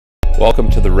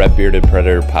Welcome to the Red Bearded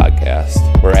Predator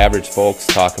podcast, where average folks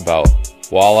talk about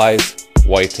walleyes,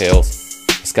 whitetails,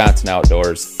 Wisconsin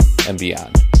outdoors, and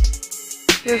beyond.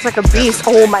 It's like a beast.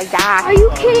 Oh my god. Are you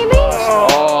kidding me?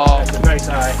 Oh, That's a nice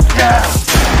eye. yeah.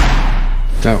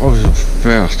 That was a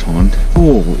fast one.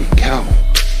 Holy cow.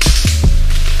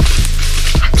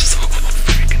 I'm so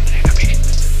freaking happy.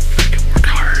 I can work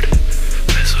hard.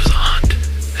 This was a hunt.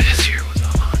 This year was a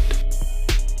hunt.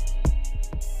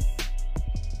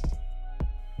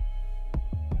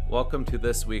 Welcome to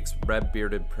this week's Red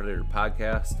Bearded Predator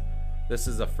podcast. This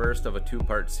is the first of a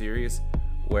two-part series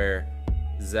where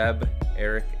Zeb,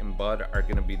 Eric, and Bud are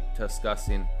going to be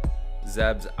discussing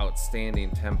Zeb's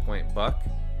outstanding 10-point buck.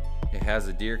 It has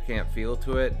a deer camp feel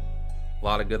to it, a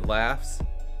lot of good laughs,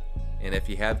 and if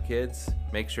you have kids,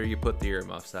 make sure you put the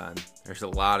earmuffs on. There's a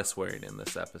lot of swearing in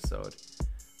this episode.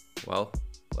 Well,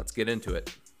 let's get into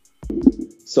it.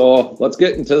 So let's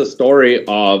get into the story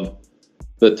of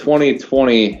the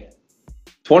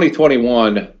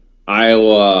 2021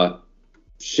 Iowa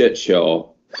shit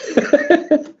show.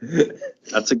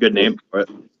 That's a good name for it.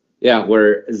 Yeah,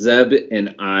 where Zeb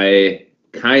and I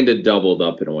kind of doubled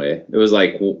up in a way. It was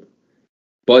like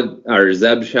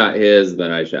Zeb shot his,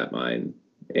 then I shot mine.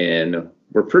 And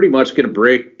we're pretty much going to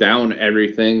break down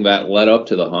everything that led up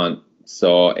to the hunt.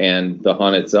 And the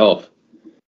hunt itself.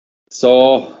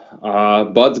 So,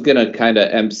 Bud's going to kind of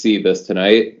MC this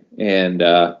tonight. And,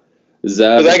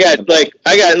 Zeb. 'Cause I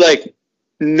got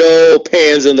no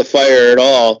pans in the fire at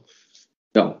all.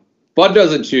 No, Bud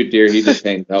doesn't shoot deer. He just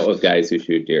hangs out with guys who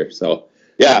shoot deer. So,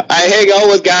 Yeah, I hang out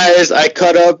with guys. I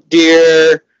cut up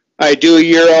deer. I do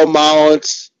Euro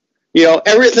mounts. You know,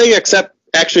 everything except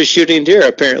actually shooting deer.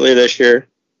 Apparently this year.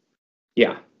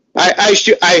 yeah. I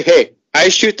shoot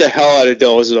the hell out of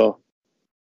does though.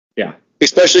 Yeah.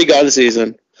 Especially gun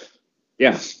season.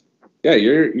 Yeah. Yeah,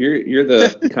 you're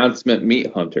the consummate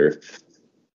meat hunter.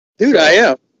 Dude, I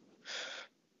am.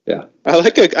 Yeah. I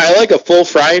like a full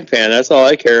frying pan. That's all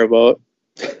I care about.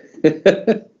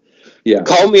 Yeah.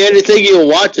 Call me anything you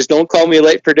want. Just don't call me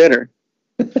late for dinner.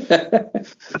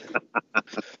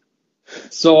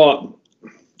 So,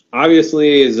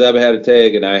 obviously, Zeb had a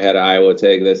tag and I had an Iowa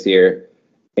tag this year.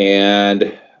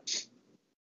 And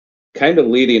kind of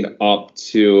leading up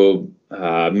to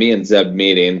me and Zeb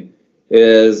meeting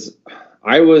is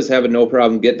I was having no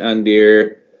problem getting on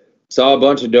deer, saw a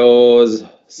bunch of does,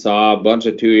 saw a bunch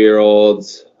of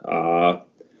 2-year-olds,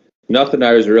 nothing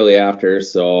I was really after,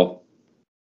 so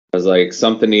I was like,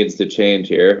 something needs to change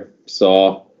here.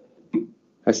 So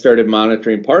I started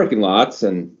monitoring parking lots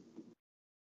and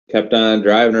kept on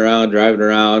driving around,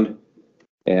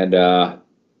 and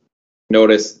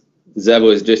noticed Zeb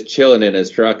was just chilling in his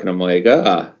truck, and I'm like,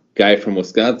 guy from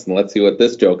Wisconsin, let's see what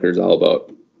this joker's all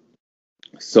about.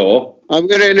 So I'm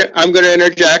gonna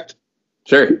interject.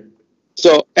 Sure.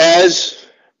 So as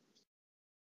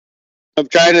I'm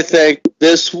trying to think,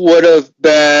 this would have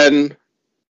been,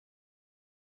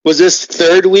 was this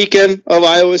third weekend of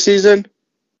Iowa season?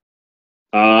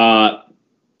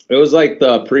 It was like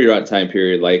the pre-rut time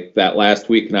period, like that last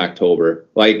week in October.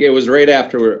 Like it was right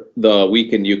after the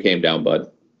weekend you came down, Bud.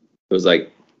 It was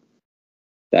like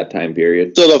that time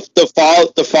period. So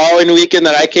the following weekend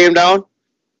that I came down,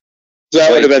 so that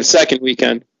would have been second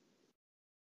weekend.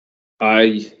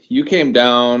 You came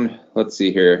down. Let's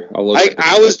see here. I'll look.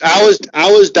 I was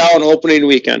down opening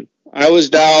weekend. I was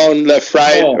down the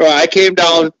Friday. Oh. Well, I came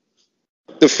down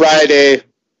the Friday,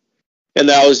 and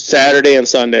that was Saturday and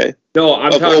Sunday. No,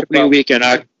 I'm talking opening about weekend.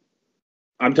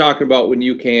 I'm talking about when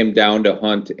you came down to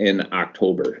hunt in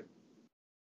October.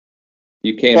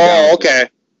 You came down. Oh, okay.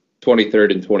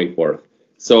 23rd and 24th.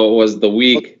 So it was the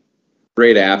week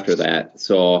right after that.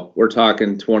 So we're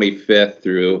talking 25th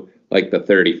through like the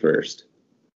 31st.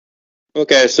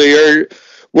 Okay, so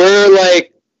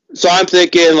I'm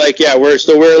thinking like, yeah,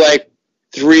 we're like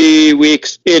 3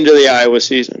 weeks into the Iowa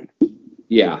season.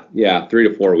 Yeah, 3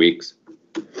 to 4 weeks.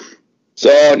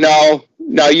 So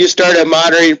now you started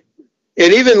monitoring,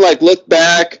 and even like look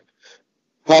back,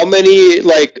 how many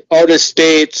like out of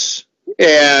states,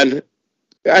 and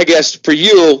I guess for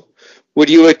you, what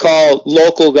you would call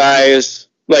local guys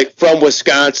like from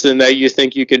Wisconsin that you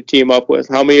think you can team up with?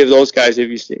 How many of those guys have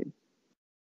you seen?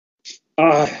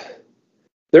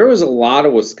 There was a lot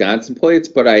of Wisconsin plates,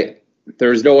 but there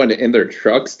was no one in their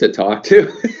trucks to talk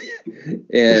to.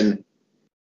 And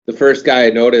the first guy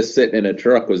I noticed sitting in a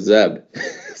truck was Zeb.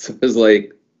 So it was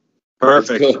like,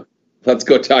 Perfect. Let's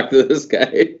go talk to this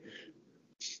guy.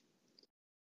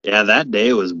 Yeah, that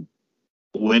day was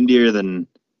windier than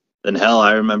hell.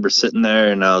 I remember sitting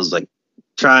there and I was like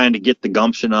trying to get the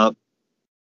gumption up.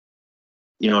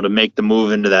 to make the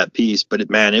move into that piece. But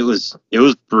man, it was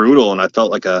brutal, and I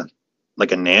felt like a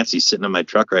Nancy sitting in my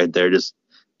truck right there. Just,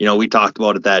 we talked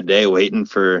about it that day, waiting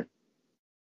to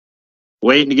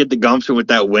get the gumption with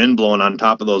that wind blowing on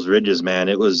top of those ridges, man.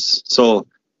 It was so.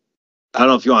 I don't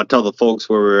know if you want to tell the folks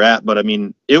where we were at, but I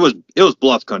mean, it was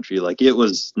bluff country. Like, it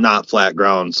was not flat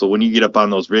ground. So when you get up on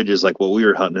those ridges, like what we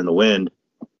were hunting in the wind,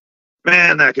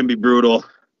 man, that can be brutal.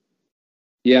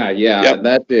 Yeah. Yep.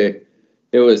 That day,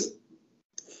 it was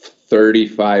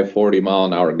 35, 40 mile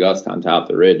an hour gust on top of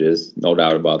the ridges. No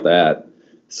doubt about that.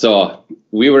 So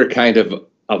we were kind of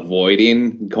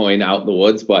avoiding going out in the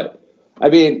woods, but I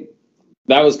mean,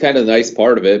 that was kind of the nice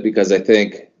part of it, because I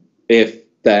think if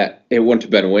it wouldn't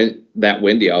have been that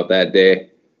windy out that day,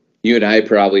 you and I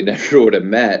probably never would have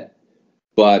met.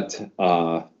 But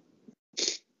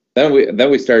then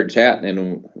we started chatting,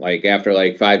 and like after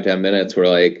like 5-10 minutes, we're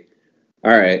like,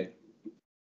 all right,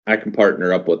 I can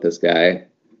partner up with this guy.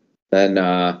 Then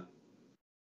after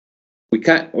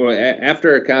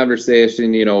a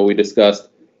conversation, we discussed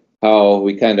how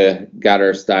we kind of got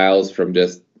our styles from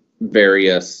just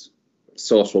various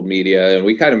social media, and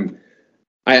we kind of,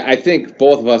 I think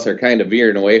both of us are kind of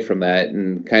veering away from that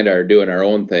and kind of are doing our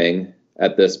own thing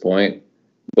at this point.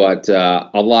 But a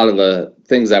lot of the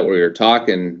things that we were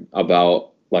talking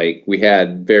about, like, we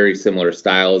had very similar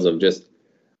styles of just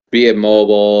being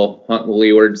mobile, hunting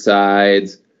leeward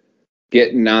sides,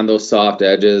 getting on those soft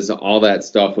edges. All that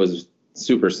stuff was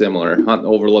super similar. Hunting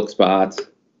overlook spots.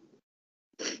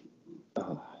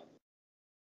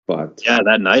 But Yeah,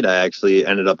 that night I actually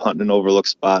ended up hunting an overlook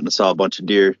spot and saw a bunch of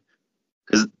deer.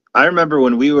 Because I remember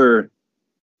when we were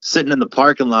sitting in the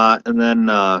parking lot, and then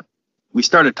we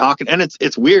started talking, and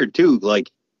it's weird too. Like,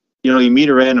 you meet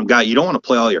a random guy, you don't want to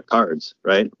play all your cards,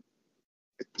 right?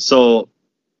 So,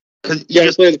 because You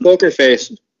guys play the poker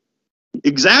face.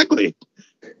 exactly,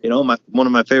 one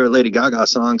of my favorite Lady Gaga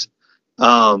songs.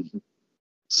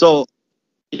 So,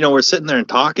 we're sitting there and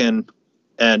talking,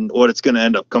 and what it's going to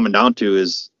end up coming down to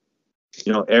is,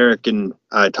 Eric and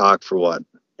I talked for what,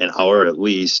 an hour at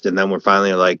least, and then we're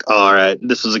finally like, oh, all right,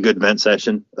 this was a good vent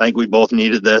session. I think we both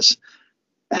needed this.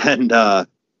 And the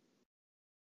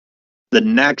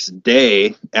next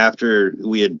day, after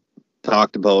we had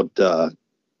talked about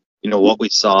what we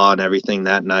saw and everything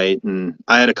that night, and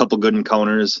I had a couple good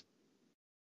encounters,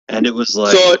 and it was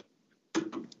like, So,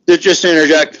 just to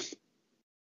interject.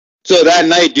 So that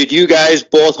night, did you guys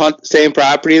both hunt the same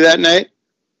property that night?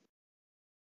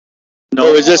 no,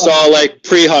 Or was this all like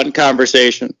pre-hunt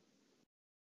conversation?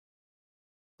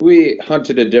 we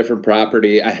hunted a different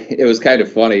property. It was kind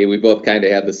of funny. We both kind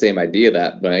of had the same idea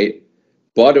that night.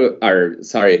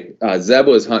 Zeb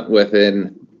was hunting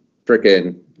within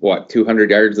freaking 200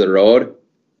 yards of the road.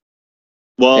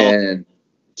 well, And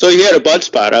So you had a bud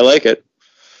spot. I like it.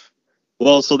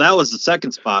 Well, so that was the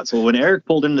second spot. So when Eric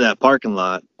pulled into that parking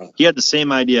lot, he had the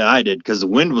same idea I did, because the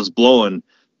wind was blowing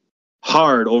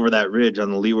hard over that ridge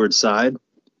on the leeward side.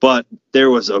 But there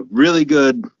was a really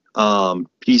good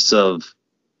piece of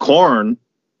corn,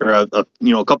 or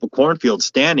a couple cornfields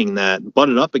standing that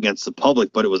butted up against the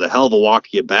public, but it was a hell of a walk to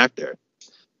get back there.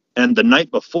 And the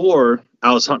night before,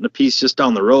 I was hunting a piece just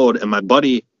down the road, and my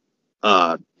buddy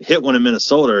hit one in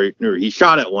Minnesota, or he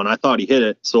shot at one. I thought he hit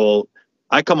it. So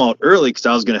I come out early because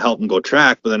I was going to help him go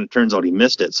track, but then it turns out he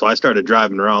missed it. So I started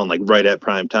driving around like right at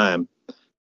prime time.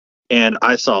 And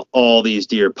I saw all these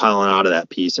deer piling out of that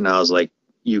piece. And I was like,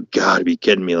 you got to be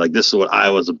kidding me. Like, this is what I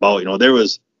was about. There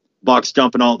was bucks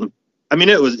jumping out. I mean,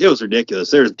 it was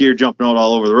ridiculous. There was deer jumping out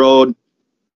all over the road.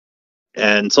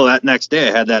 And so that next day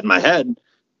I had that in my head.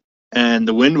 And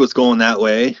the wind was going that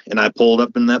way. And I pulled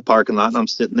up in that parking lot, and I'm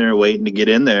sitting there waiting to get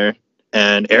in there.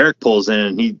 And Eric pulls in,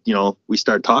 and we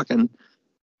start talking.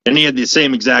 And he had the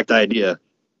same exact idea,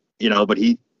 but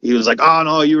he was like, oh,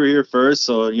 no, you were here first.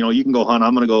 So, you can go hunt.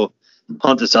 I'm going to go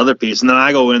hunt this other piece. And then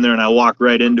I go in there and I walk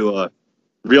right into a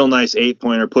real nice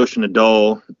 8-pointer pushing a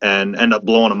doe and end up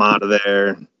blowing him out of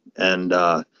there. And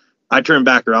I turned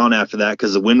back around after that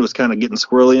because the wind was kind of getting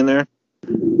squirrely in there.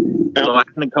 So I had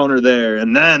an encounter there.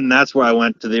 And then that's where I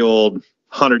went to the old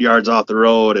 100 yards off the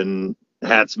road and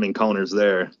had some encounters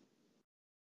there.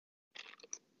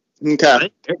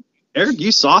 Okay. Eric,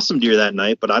 you saw some deer that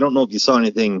night, but I don't know if you saw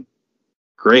anything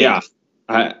great. yeah,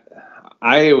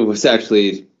 I was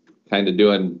actually kind of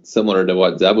doing similar to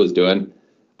what Zeb was doing.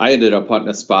 I ended up hunting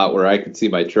a spot where I could see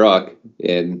my truck,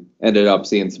 and ended up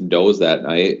seeing some does that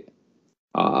night.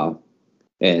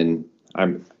 And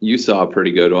you saw a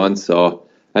pretty good one. So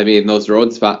I mean, those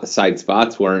side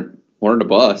spots weren't a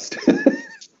bust.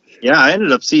 Yeah, I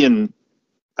ended up seeing,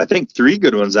 I think, 3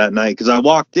 good ones that night, because I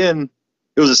walked in.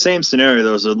 It was the same scenario.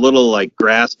 There was a little like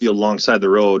grass field alongside the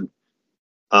road.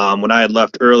 When I had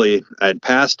left early, I had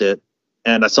passed it,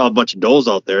 and I saw a bunch of does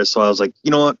out there. So I was like,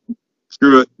 you know what?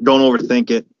 Screw it. Don't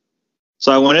overthink it.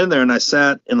 So I went in there and I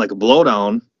sat in like a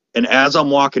blowdown. And as I'm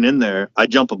walking in there, I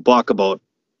jump a buck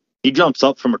he jumps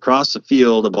up from across the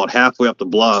field about halfway up the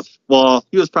bluff. Well,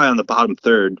 he was probably on the bottom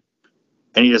third.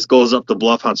 And he just goes up the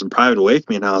bluff on some private away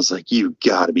from me. And I was like, you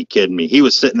got to be kidding me. He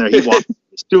was sitting there. He walked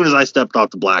as soon as I stepped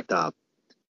off the blacktop.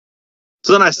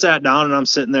 So then I sat down and I'm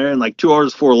sitting there, and like 2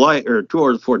 hours before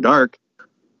dark,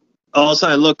 all of a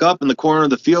sudden I look up in the corner of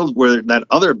the field where that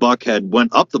other buck had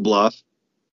went up the bluff.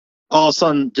 All of a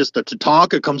sudden, just a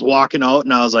Tatanka comes walking out,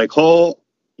 and I was like, oh,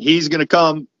 he's going to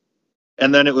come.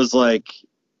 And then it was like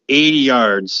 80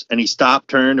 yards, and he stopped,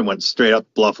 turned, and went straight up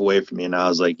the bluff away from me. And I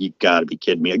was like, you got to be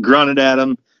kidding me. I grunted at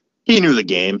him. He knew the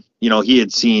game. You know,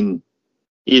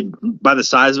 by the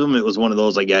size of him, it was one of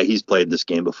those like, yeah, he's played this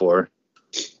game before.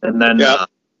 And then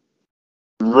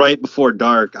right before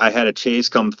dark, I had a chase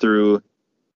come through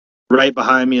right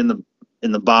behind me in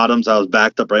the bottoms. I was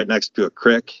backed up right next to a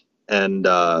creek, and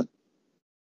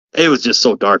it was just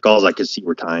so dark. All I could see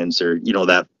were tines, or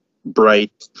that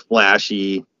bright,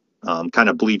 flashy, kind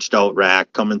of bleached out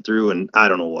rack coming through, and I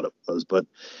don't know what it was, but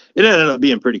it ended up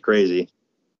being pretty crazy.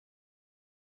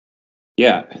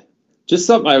 Yeah, just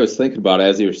something I was thinking about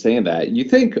as you were saying that. You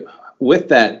think with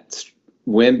that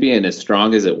wind being as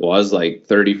strong as it was, like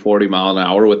 30, 40 mile an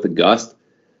hour with the gust,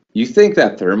 you think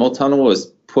that thermal tunnel was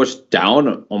pushed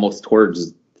down almost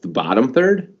towards the bottom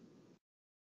third?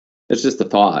 It's just a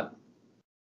thought.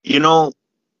 I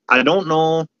don't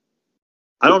know.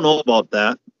 I don't know about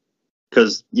that,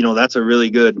 because that's a really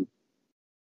good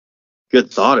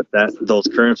thought if those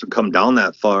currents would come down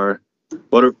that far.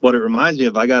 What it reminds me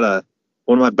of,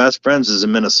 one of my best friends is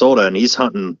in Minnesota, and he's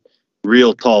hunting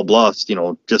real tall bluffs,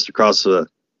 just across the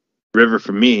river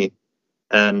from me,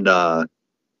 and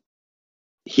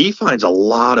he finds a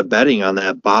lot of bedding on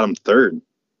that bottom third.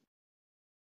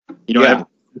 About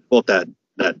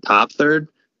that top third,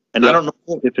 and I don't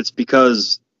know if it's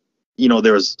because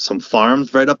there was some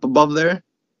farms right up above there,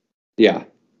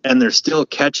 and they're still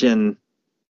catching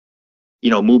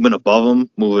movement above them,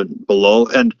 moving below.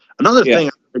 And another thing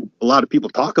a lot of people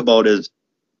talk about is,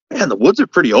 man, the woods are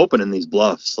pretty open in these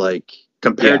bluffs, like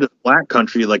compared to the flat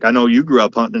country. Like, I know you grew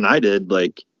up hunting and I did.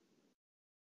 Like,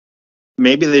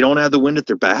 maybe they don't have the wind at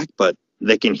their back, but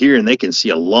they can hear and they can see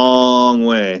a long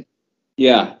way.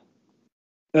 Yeah.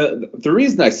 The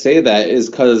reason I say that is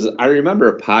because I remember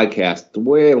a podcast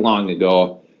way long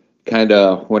ago, kind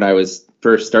of when I was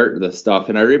first starting this stuff,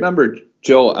 and I remember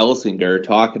Joe Elsinger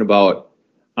talking about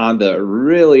on the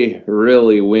really,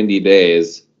 really windy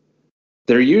days,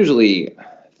 they're usually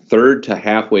third to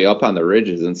halfway up on the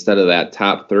ridges instead of that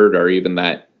top third or even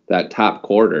that top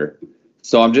quarter.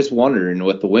 So I'm just wondering,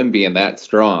 with the wind being that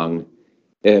strong,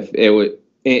 if it would,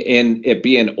 and it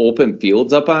being open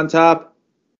fields up on top,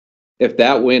 if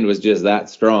that wind was just that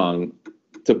strong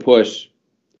to push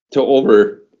to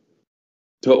override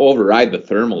the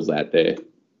thermals that day.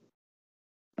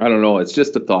 I don't know. It's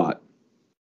just a thought.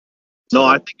 No,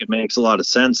 I think it makes a lot of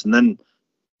sense. And then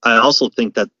I also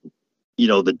think that,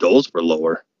 the does were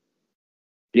lower.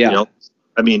 Yeah.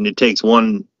 I mean, it takes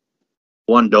one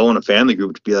doe in a family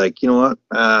group to be like, you know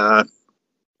what,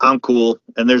 I'm cool.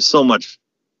 And there's so much,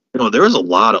 there was a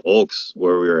lot of oaks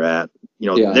where we were at.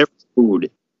 There was food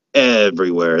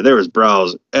everywhere. There was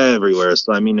browse everywhere.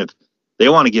 So, I mean, if they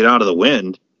want to get out of the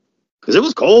wind, because it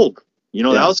was cold, that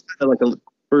was kind of like a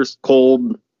first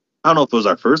cold. I don't know if it was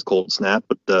our first cold snap,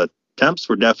 but the temps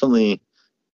were definitely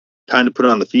kind of put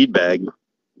on the feed bag.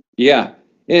 Yeah.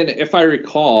 And if I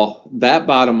recall, that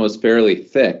bottom was fairly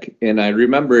thick. And I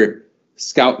remember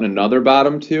scouting another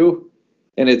bottom too.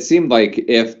 And it seemed like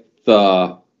if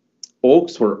the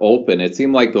oaks were open, it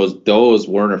seemed like those does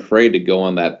weren't afraid to go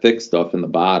on that thick stuff in the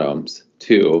bottoms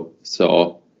too.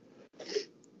 So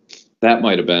that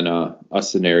might have been a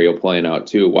scenario playing out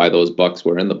too, why those bucks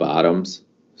were in the bottoms.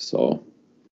 So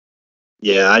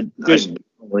yeah, I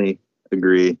definitely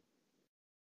agree.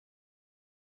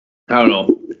 I don't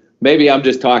know. Maybe I'm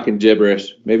just talking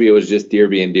gibberish. Maybe it was just deer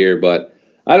being deer, but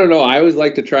I don't know. I always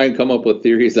like to try and come up with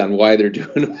theories on why they're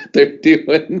doing what they're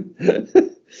doing.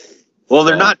 Well,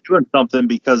 they're not doing something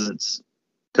because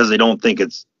they don't think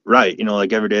it's right.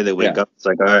 Like every day they wake up, it's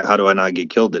like, all right, how do I not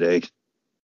get killed today?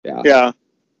 Yeah.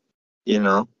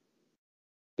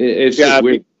 It's just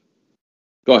weird.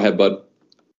 Go ahead, bud.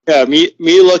 Yeah, me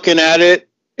looking at it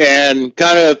and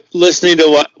kind of listening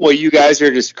to what you guys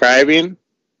are describing.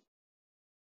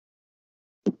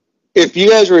 If you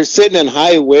guys were sitting in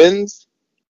high winds,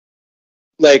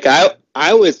 like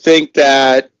I would think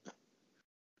that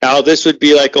Now, this would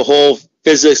be like a whole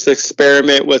physics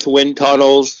experiment with wind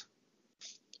tunnels.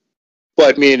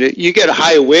 But, I mean, you get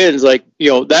high winds, like,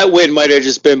 that wind might have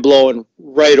just been blowing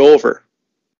right over.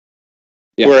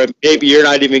 Yeah. Where maybe you're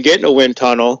not even getting a wind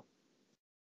tunnel.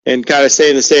 And kind of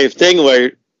saying the same thing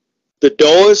where the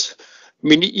does, I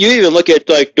mean, you even look at,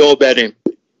 like, doe bedding.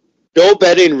 Doe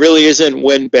bedding really isn't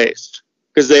wind-based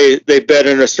because they bed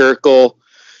in a circle.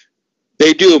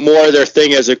 They do more of their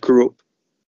thing as a group.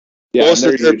 Yeah, Most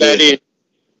of their bedding,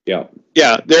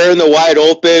 yeah, they're in the wide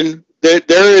open.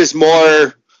 There is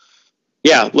more,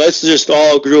 let's just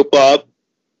all group up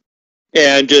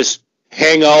and just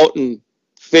hang out and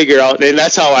figure out. And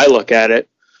that's how I look at it.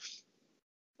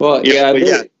 Well,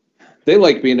 they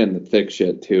like being in the thick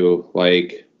shit too.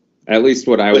 Like, at least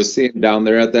what I was seeing down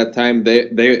there at that time,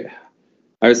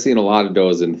 I was seeing a lot of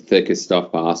does in the thickest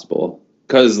stuff possible.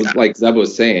 Because, like Zeb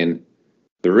was saying,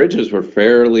 the ridges were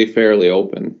fairly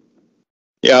open.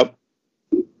 Yep.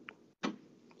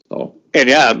 So.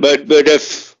 And but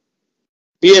if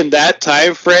being that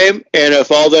time frame, and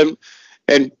if all them,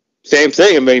 and same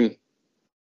thing, I mean,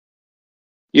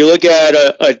 you look at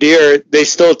a deer, they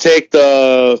still take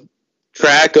the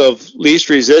track of least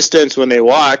resistance when they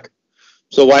walk.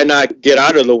 So why not get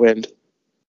out of the wind?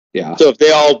 Yeah. So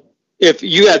if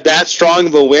you had that strong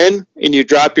of a wind and you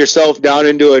drop yourself down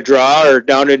into a draw or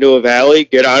down into a valley,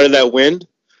 get out of that wind,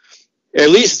 at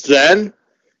least then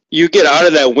you get out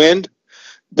of that wind,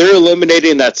 they're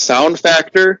eliminating that sound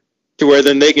factor to where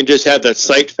then they can just have that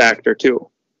sight factor too.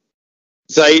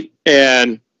 Sight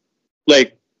and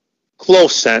like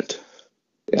close scent.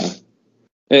 Yeah.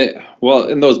 Well,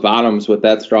 in those bottoms with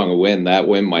that strong a wind, that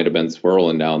wind might have been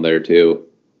swirling down there too.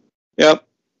 Yep.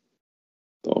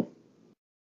 So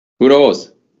who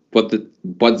knows? But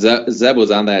Zeb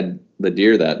was on the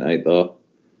deer that night though.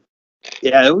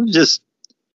 Yeah, it was just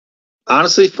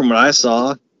honestly from what I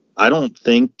saw, I don't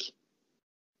think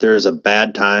there's a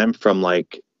bad time from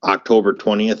like October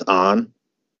 20th on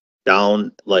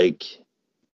down like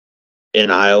in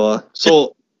Iowa.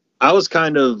 So I was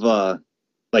kind of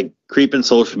like creeping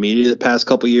social media the past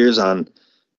couple years on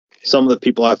some of the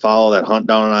people I follow that hunt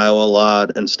down in Iowa a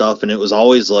lot and stuff, and it was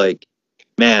always like,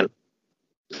 man,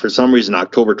 for some reason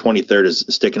October 23rd is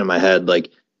sticking in my head.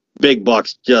 Like big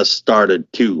bucks just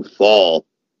started to fall.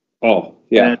 Oh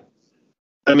yeah. And,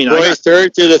 I mean,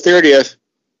 23rd to the 30th.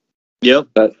 Yep.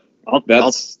 I'll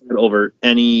That's over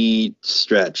any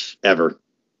stretch ever.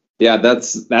 yeah.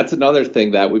 That's another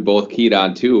thing that we both keyed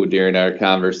on too during our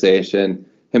conversation.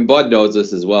 And Bud knows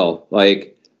this as well.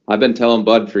 Like I've been telling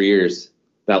Bud for years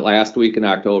that last week in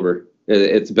October,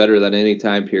 it's better than any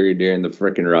time period during the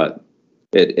frickin' rut.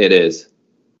 It is.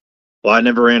 Well, I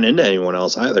never ran into anyone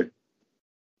else either.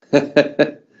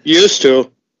 Used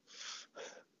to.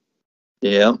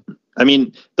 Yeah. I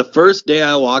mean, the first day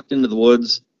I walked into the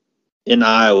woods in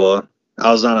Iowa,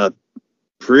 I was on a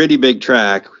pretty big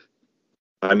track.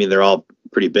 I mean, they're all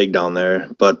pretty big down there,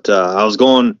 but I was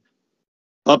going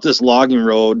up this logging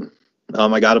road.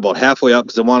 I got about halfway up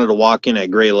because I wanted to walk in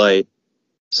at gray light.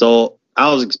 So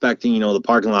I was expecting, the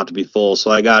parking lot to be full.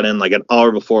 So I got in like an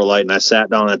hour before light and I sat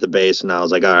down at the base and I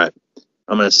was like, all right,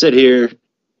 I'm going to sit here.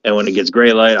 And when it gets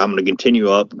gray light, I'm going to continue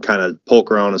up and kind of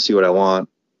poke around and see what I want.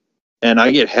 And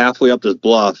I get halfway up this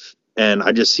bluff and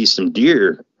I just see some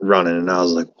deer running. And I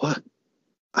was like, what?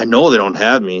 I know they don't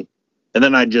have me. And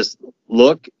then I just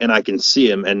look and I can see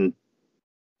them. And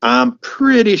I'm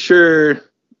pretty sure,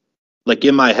 like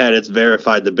in my head, it's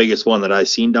verified the biggest one that I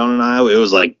seen down in Iowa. It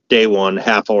was like day one,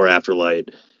 half hour after light.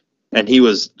 And he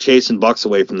was chasing bucks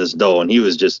away from this doe. And he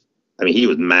was just, he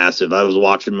was massive. I was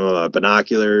watching him with my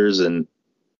binoculars and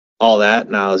all that.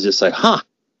 And I was just like, all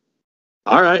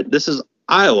right, this is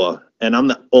Iowa. And I'm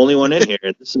the only one in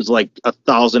here. This is like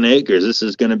 1,000 acres. This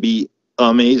is going to be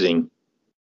amazing.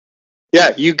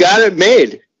 Yeah, you got it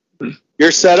made.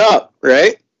 You're set up,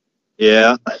 right?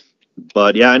 Yeah.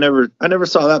 But yeah, I never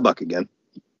saw that buck again.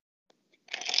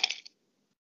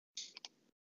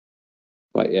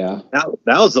 But yeah. That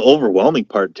was the overwhelming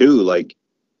part too. Like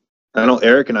I know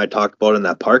Eric and I talked about in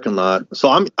that parking lot. So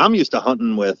I'm used to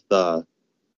hunting with at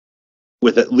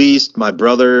least my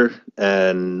brother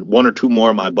and one or two more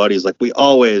of my buddies. Like we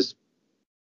always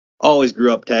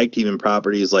grew up tag teaming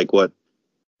properties like what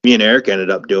me and Eric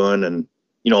ended up doing. And,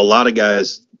 a lot of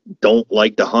guys don't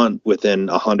like to hunt within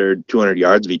 100, 200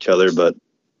 yards of each other. But,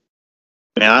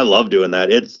 man, I love doing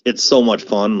that. It's so much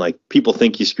fun. Like people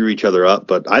think you screw each other up,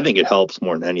 but I think it helps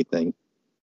more than anything.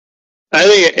 I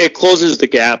think it closes the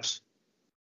gaps.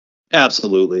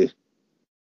 Absolutely.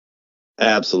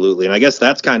 And I guess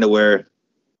that's kind of where,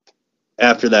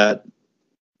 after that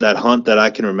that hunt that I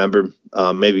can remember.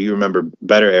 Maybe you remember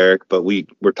better, Eric, but we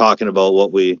were talking about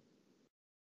what we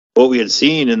had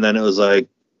seen, and then it was like,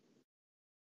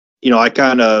 I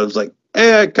kind of was like,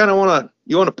 hey, I kind of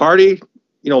you want to party,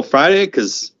 Friday,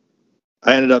 because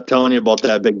I ended up telling you about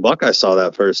that big buck I saw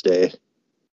that first day,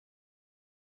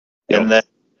 and then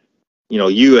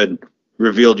you had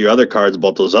revealed your other cards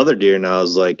about those other deer, and I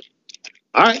was like,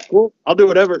 all right, cool, I'll do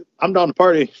whatever. I'm down to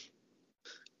party.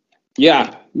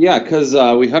 Yeah, because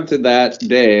we hunted that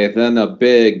day. Then a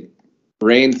big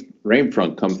rain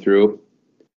front come through,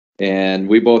 and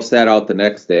we both sat out the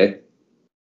next day.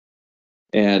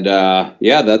 And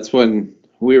that's when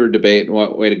we were debating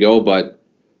what way to go. But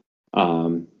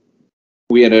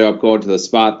we ended up going to the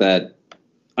spot that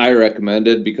I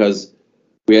recommended because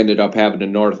we ended up having a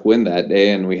north wind that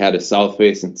day, and we had a south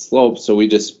facing slope. So we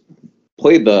just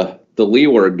played the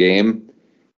leeward game.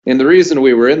 And the reason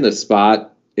we were in this spot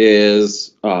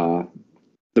is the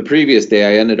previous day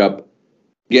I ended up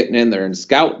getting in there and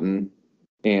scouting,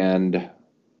 and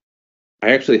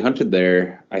I actually hunted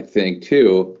there, I think,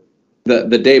 too,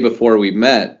 the day before we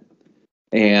met,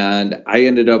 and I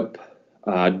ended up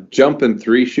jumping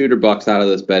 3 shooter bucks out of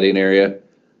this bedding area,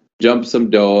 jumped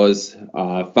some does,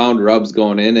 found rubs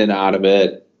going in and out of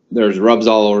it. There's rubs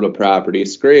all over the property,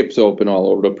 scrapes open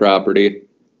all over the property.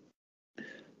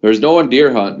 There's no one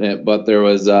deer hunting it, but there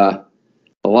was a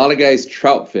lot of guys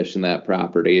trout fishing that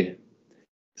property.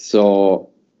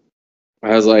 So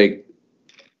I was like,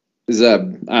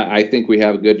 Zeb, I think we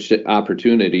have a good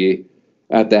opportunity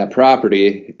at that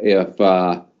property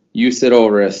if you sit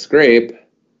over a scrape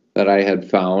that I had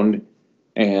found,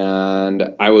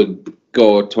 and I would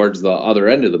go towards the other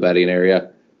end of the bedding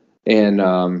area.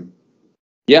 And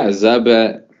Zeb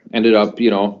ended up,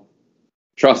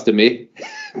 trusting me.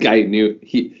 Guy knew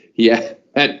he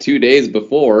had 2 days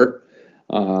before.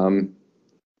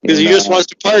 Because he just wants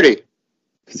to party.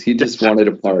 Because he just wanted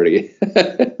to party.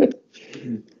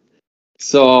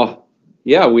 So,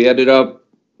 we ended up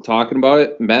talking about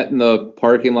it, met in the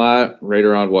parking lot right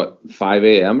around, 5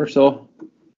 a.m. or so?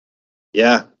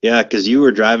 Yeah, because you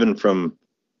were driving from,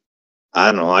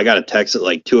 I don't know, I got a text at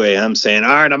like 2 a.m. saying,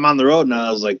 all right, I'm on the road now.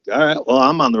 I was like, all right, well,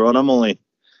 I'm on the road.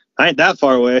 I ain't that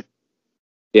far away.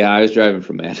 Yeah, I was driving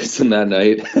from Madison that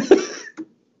night.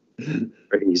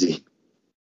 Crazy.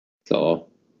 So,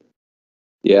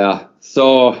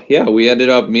 we ended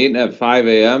up meeting at 5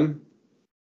 a.m.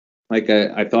 Like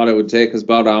I thought it would take us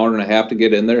about an hour and a half to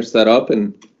get in there, set up,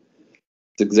 and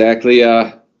it's exactly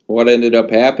what ended up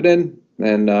happening.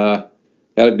 And had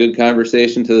a good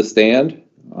conversation to the stand,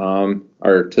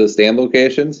 or to the stand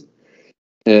locations,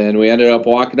 and we ended up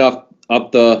walking up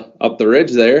the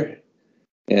ridge there.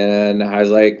 And I was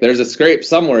like, "There's a scrape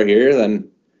somewhere here." Then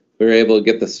we were able to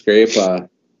get the scrape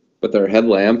with our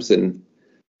headlamps, and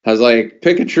I was like,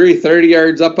 "Pick a tree 30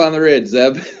 yards up on the ridge,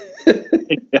 Zeb."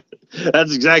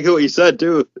 That's exactly what you said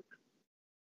too.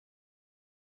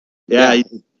 Yeah.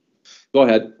 Go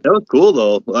ahead. That was cool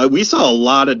though. We saw a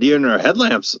lot of deer in our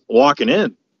headlamps walking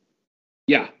in.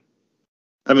 Yeah.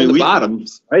 I mean, the we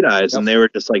bottoms, bright eyes, and they were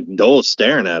just like does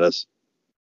staring at us.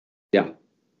 Yeah.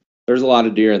 There's a lot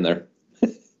of deer in there.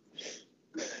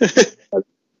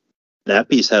 That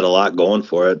piece had a lot going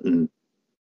for it, and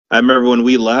I remember when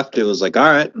we left, it was like, all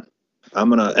right,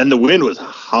 and the wind was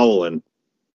howling.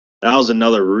 That was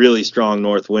another really strong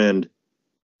north wind.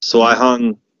 So I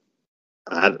hung.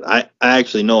 I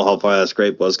actually know how far that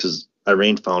scrape was because I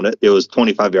range found it. It was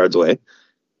 25 yards away.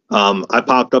 I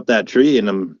popped up that tree,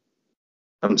 and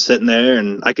I'm sitting there,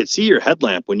 and I could see your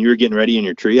headlamp when you were getting ready in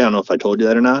your tree. I don't know if I told you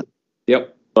that or not.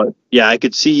 Yep. But yeah, I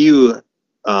could see you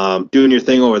doing your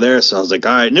thing over there. So I was like,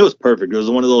 all right, and it was perfect. It was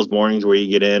one of those mornings where you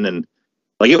get in, and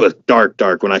like it was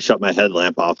dark when I shut my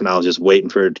headlamp off, and I was just waiting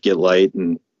for it to get light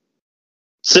and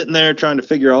sitting there trying to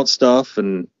figure out stuff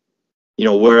and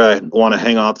where I want to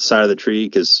hang off the side of the tree,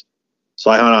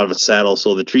 so I hung out of a saddle.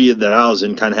 So the tree that I was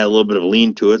in kind of had a little bit of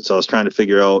lean to it. So I was trying to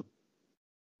figure out,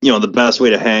 the best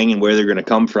way to hang and where they're going to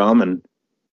come from. And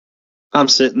I'm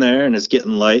sitting there and it's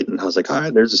getting light, and I was like, all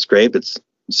right, there's a scrape. It's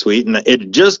sweet. And it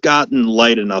had just gotten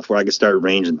light enough where I could start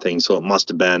ranging things. So it must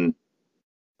have been,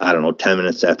 I don't know, 10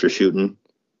 minutes after shooting,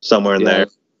 somewhere in there.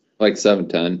 Like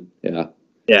 7:10. Yeah.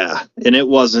 Yeah. And it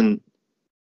wasn't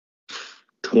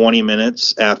 20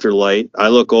 minutes after light. I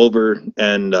look over,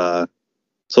 and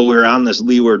so we were on this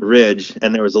leeward ridge,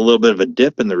 and there was a little bit of a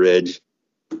dip in the ridge.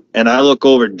 And I look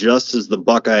over just as the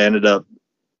buck I ended up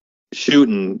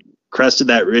shooting crested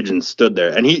that ridge and stood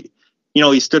there. And he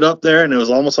stood up there, and it was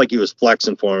almost like he was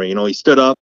flexing for me. He stood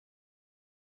up,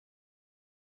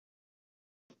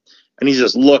 and he's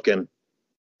just looking.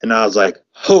 And I was like,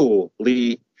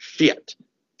 holy shit.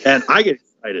 And I get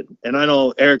excited. And I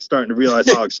know Eric's starting to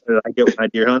realize how excited I get when I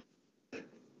deer hunt.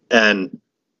 And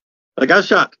like I've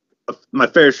shot my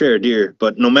fair share of deer,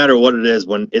 but no matter what it is,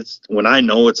 when I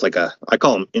know it's like I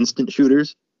call them instant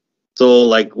shooters. So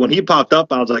like when he popped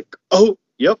up, I was like, oh,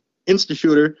 yep, instant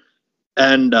shooter.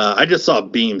 And I just saw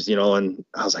beams, you know, and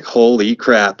I was like, holy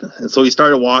crap. And so he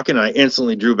started walking, and I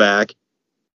instantly drew back.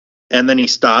 And then he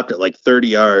stopped at like 30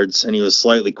 yards, and he was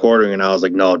slightly quartering, and I was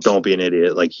like, no, don't be an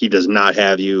idiot. Like, he does not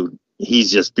have you.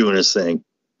 He's just doing his thing.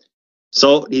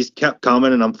 So he's kept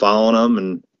coming, and I'm following him,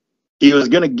 and he was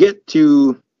going to get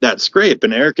to that scrape,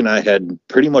 and Eric and I had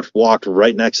pretty much walked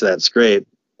right next to that scrape.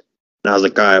 And I was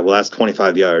like, all right, well, that's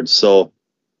 25 yards. So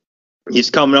he's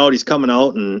coming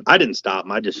out, and I didn't stop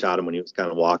him. I just shot him when he was kind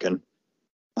of walking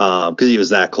because he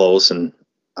was that close. And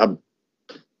I'm,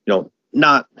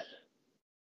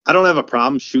 I don't have a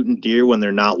problem shooting deer when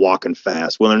they're not walking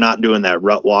fast. When they're not doing that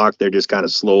rut walk, they're just kind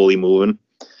of slowly moving.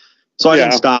 So I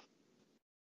didn't stop.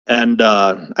 And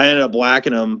I ended up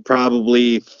whacking him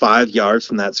probably 5 yards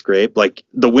from that scrape. Like,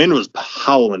 the wind was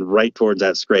howling right towards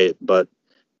that scrape, but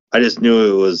I just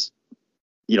knew it was,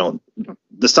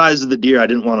 the size of the deer. I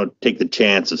didn't want to take the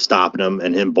chance of stopping him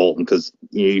and him bolting because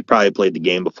you probably played the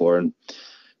game before. And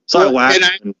so I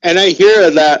whacked him. And I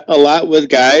hear that a lot with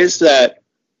guys that,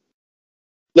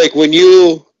 like, when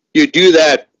you do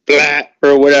that blat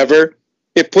or whatever,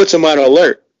 it puts them on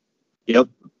alert. Yep.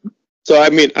 So, I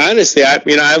mean, honestly,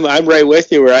 I'm right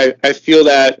with you where I feel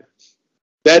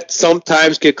that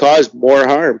sometimes could cause more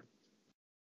harm.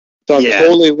 So I'm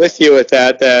totally with you with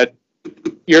that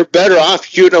you're better off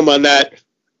shooting them on that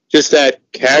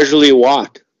casually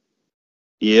walk.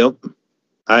 Yep.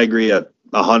 I agree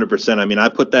 100%. I mean, I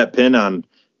put that pin on,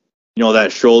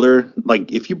 that shoulder.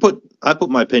 Like, I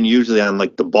put my pin usually on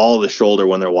like the ball of the shoulder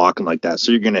when they're walking like that.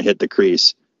 So you're going to hit the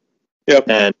crease. Yep.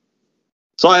 And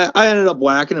so I ended up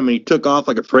whacking him, and he took off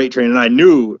like a freight train. And I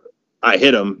knew I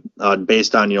hit him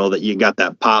based on, that you got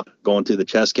that pop going through the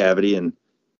chest cavity. And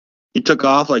he took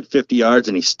off like 50 yards,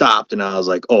 and he stopped. And I was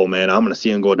like, oh, man, I'm going to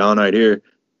see him go down right here.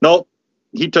 Nope.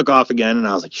 He took off again, and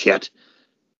I was like, shit.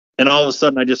 And all of a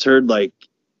sudden, I just heard like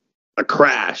a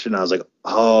crash. And I was like,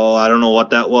 oh, I don't know what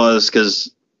that was.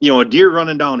 Because, a deer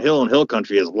running downhill in hill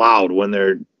country is loud when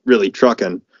they're really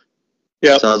trucking.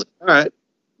 Yeah. So I was like, all right.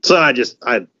 So I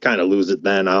kind of lose it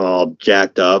then. I'm all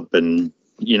jacked up, and,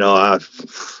 I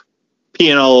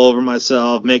peeing all over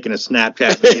myself, making a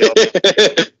Snapchat video.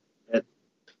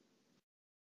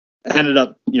 I ended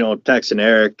up, texting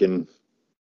Eric, and,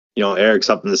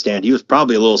 Eric's up in the stand. He was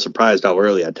probably a little surprised how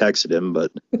early I texted him,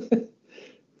 but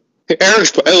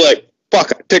Eric's probably like,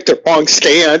 fuck, I picked the wrong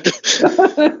stand.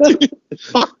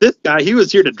 Fuck this guy. He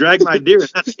was here to drag my deer, and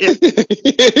that's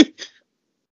it.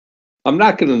 I'm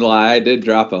not going to lie. I did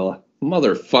drop a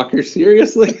motherfucker.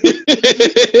 Seriously?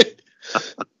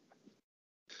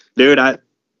 Dude, I'd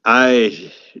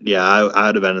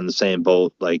have been in the same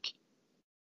boat. Like,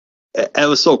 it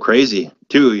was so crazy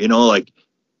too,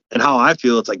 and how I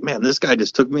feel. It's like, man, this guy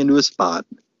just took me into a spot.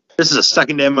 This is the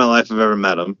second day of my life I've ever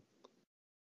met him.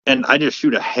 And I just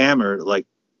shoot a hammer like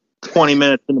 20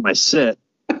 minutes into my sit.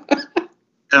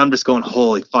 And I'm just going,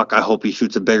 holy fuck, I hope he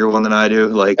shoots a bigger one than I do.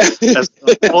 Like, that's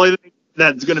the only thing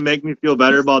that's going to make me feel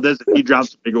better about this if he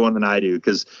drops a bigger one than I do.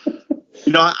 Because,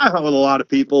 I hunt with a lot of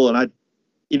people, and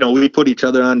we put each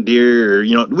other on deer,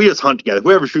 or, we just hunt together.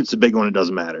 Whoever shoots the big one, it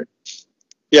doesn't matter.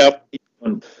 Yep.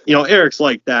 And, Eric's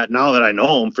like that now that I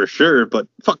know him for sure. But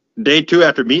fuck, day 2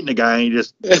 after meeting a guy, and he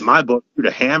just, in my book, shoot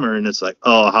a hammer, and it's like,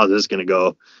 oh, how's this going to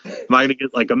go? Am I going to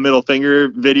get like a middle finger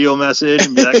video message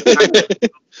and be like, see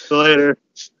you later?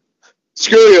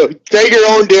 Screw you. Take your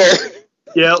own deer.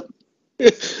 Yep.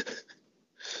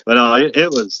 But no,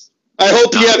 it was. I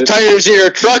hope you have tires in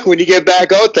your truck when you get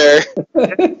back out there.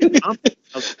 Man, you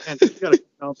gotta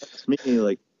come past me.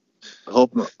 Like, I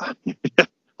hope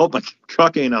my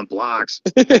truck ain't on blocks.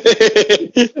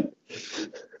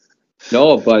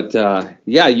 No, but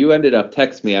you ended up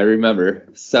texting me. I remember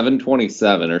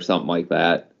 7:27 or something like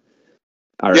that.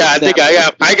 I think I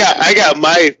got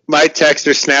my text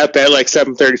or snap at like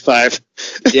 7:35.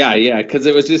 yeah, because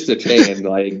it was just a chain.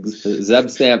 Like,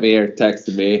 Zeb snapped me or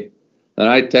texted me, and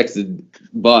I texted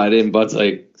Bud, and Bud's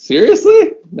like,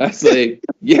 seriously? And I was like,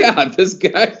 yeah, this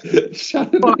guy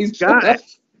shot a nice guy.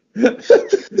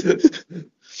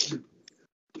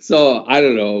 So I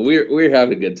don't know. We're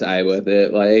having a good time with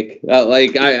it.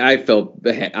 I felt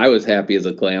I was happy as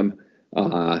a clam.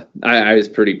 I was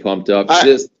pretty pumped up.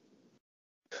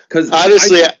 Because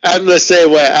honestly, I'm the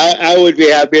same way. I would be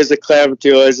happy as a clam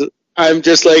too. I'm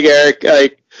just like Eric.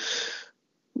 Like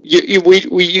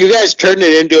you guys turned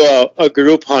it into a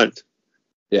group hunt.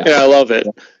 Yeah, and I love it.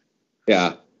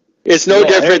 Yeah, It's no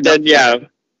different than,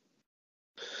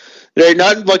 they're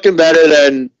not looking better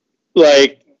than,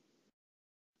 like,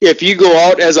 if you go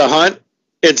out as a hunt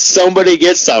and somebody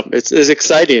gets something. It's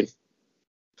exciting.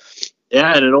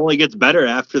 Yeah, and it only gets better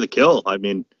after the kill. I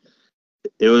mean,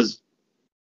 it was.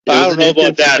 I don't know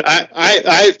about that.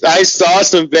 I saw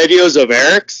some videos of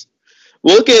Eric's.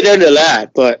 We'll get into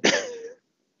that, but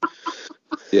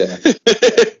Yeah.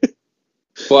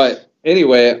 But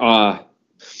anyway,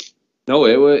 no,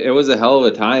 it was a hell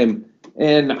of a time,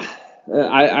 and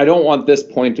I don't want this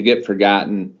point to get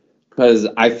forgotten, because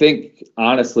I think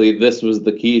honestly this was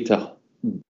the key to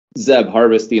Zeb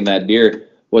harvesting that deer,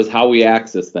 was how we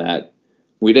accessed that.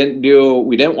 We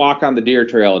didn't walk on the deer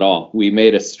trail at all. We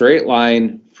made a straight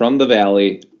line from the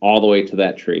valley all the way to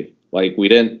that tree. Like, we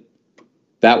didn't.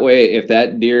 That way, if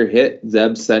that deer hit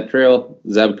Zeb's scent trail,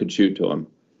 Zeb could shoot to him.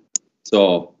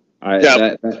 So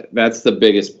that's the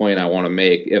biggest point I want to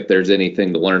make, if there's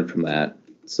anything to learn from that.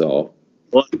 So,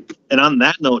 well, and on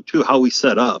that note too, how we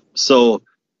set up. So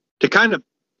to kind of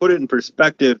put it in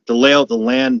perspective, to lay out the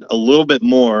land a little bit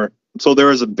more. So there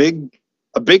was a big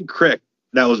creek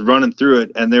that was running through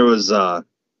it, and there was a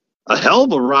hell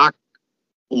of a rock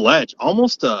ledge,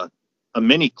 almost a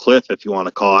mini cliff, if you want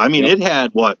to call it. I mean, It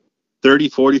had 30,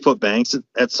 40 foot banks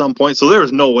at some point. So there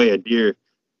was no way a deer,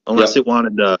 unless it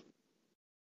wanted to,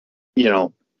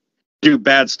 do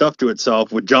bad stuff to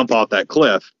itself, would jump off that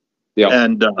cliff. Yeah.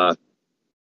 And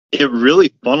it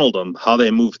really funneled them how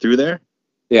they moved through there.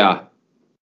 Yeah.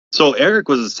 So Eric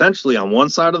was essentially on one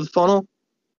side of the funnel,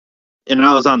 and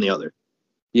I was on the other.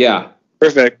 Yeah.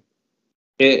 Perfect.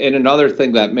 And another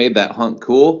thing that made that hunt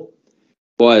cool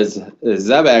was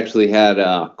Zeb actually had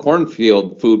a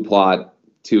cornfield food plot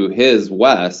to his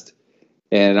west,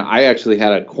 and I actually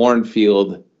had a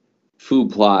cornfield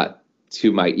food plot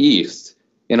to my east,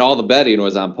 and all the bedding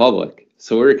was on public.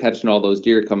 So we were catching all those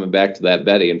deer coming back to that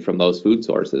bedding from those food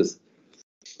sources.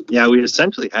 Yeah, we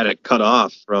essentially had it cut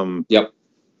off from. Yep.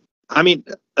 I mean,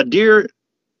 a deer,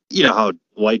 you know how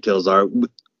whitetails are.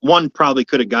 One probably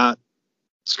could have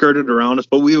skirted around us,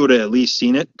 but we would have at least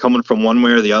seen it coming from one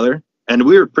way or the other. And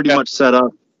we were pretty much set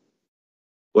up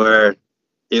where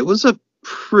it was a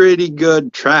pretty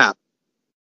good trap.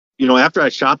 After I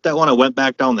shot that one, I went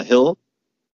back down the hill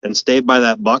and stayed by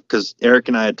that buck, because Eric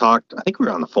and I had talked. I think we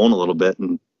were on the phone a little bit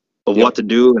of what to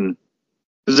do. And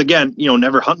because, again,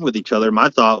 never hunting with each other, my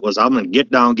thought was, I'm going to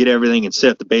get down, get everything, and sit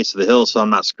at the base of the hill so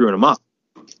I'm not screwing him up.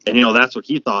 And, that's what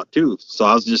he thought too. So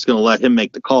I was just going to let him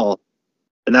make the call.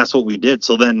 And that's what we did.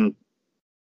 So then,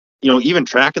 even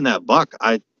tracking that buck,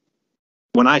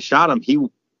 when I shot him, he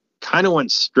kind of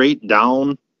went straight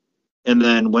down and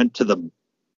then went to the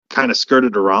kind of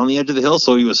skirted around the edge of the hill.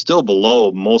 So he was still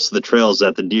below most of the trails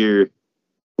that the deer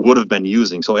would have been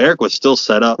using. So Eric was still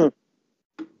set up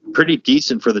pretty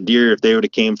decent for the deer if they would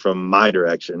have came from my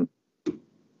direction.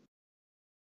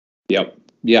 Yep.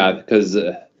 Yeah, because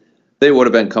they would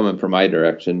have been coming from my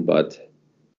direction. But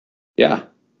yeah,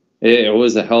 it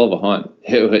was a hell of a hunt.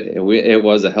 It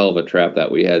was a hell of a trap that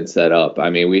we had set up. I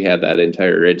mean, we had that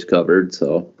entire ridge covered.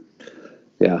 So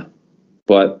yeah,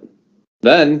 but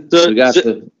then we got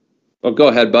to. Oh, go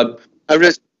ahead, bud.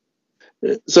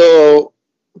 So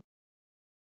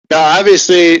now,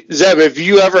 obviously, Zeb, have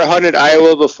you ever hunted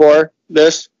Iowa before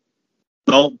this?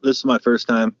 No, this is my first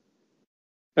time.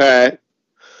 All right.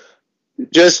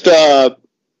 Just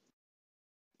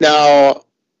now,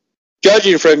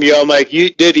 judging from you, I'm like,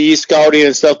 you did e-scouting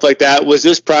and stuff like that. Was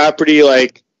this property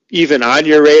like even on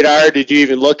your radar? Did you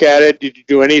even look at it? Did you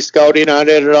do any scouting on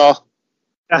it at all?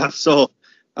 Yeah, so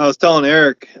I was telling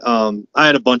Eric, I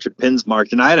had a bunch of pins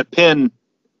marked, and I had a pin.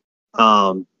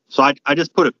 So I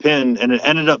just put a pin, and it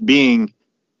ended up being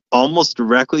almost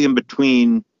directly in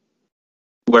between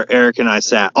where Eric and I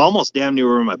sat, almost damn near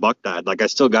where my buck died. Like, I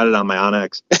still got it on my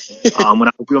Onyx when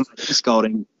I was doing my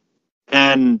scouting.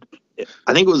 And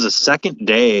I think it was the second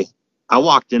day, I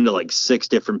walked into like 6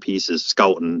 different pieces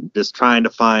scouting, just trying to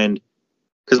find,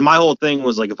 because my whole thing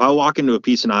was like, if I walk into a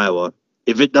piece in Iowa,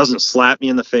 if it doesn't slap me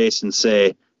in the face and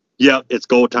say, yep, it's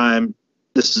go time,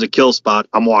 this is a kill spot,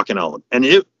 I'm walking out. And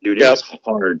it was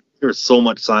hard. There was so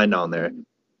much sign down there.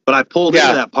 But I pulled into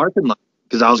that parking lot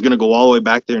because I was going to go all the way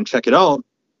back there and check it out.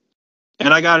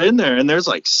 And I got in there, and there's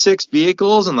like 6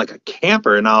 vehicles and like a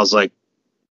camper. And I was like,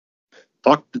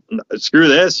 fuck, screw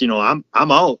this, I'm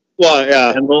out. Well,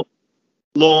 yeah. And lo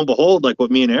and behold, like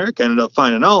what me and Eric ended up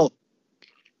finding out,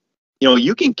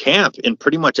 you can camp in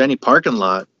pretty much any parking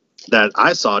lot that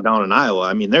I saw down in Iowa.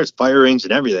 I mean, there's fire rings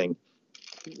and everything.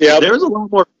 Yeah, there's a lot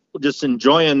more people just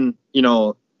enjoying,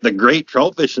 the great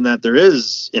trout fishing that there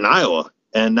is in Iowa,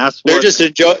 and that's what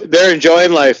they're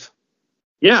enjoying life.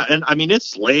 Yeah, and I mean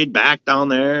it's laid back down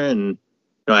there, and you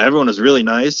know everyone is really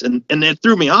nice, and it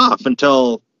threw me off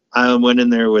until I went in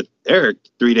there with Eric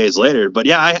 3 days later. But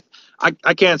yeah,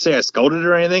 I can't say I scouted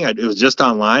or anything. It was just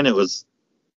online. It was,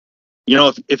 you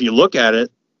know, if you look at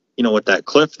it, you know, with that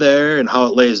cliff there and how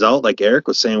it lays out, like Eric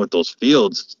was saying with those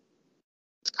fields,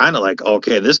 it's kind of like,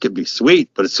 okay, this could be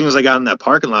sweet. But as soon as I got in that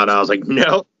parking lot, I was like,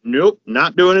 nope,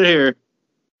 not doing it here.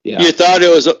 Yeah. You thought it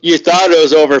was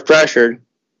overpressured.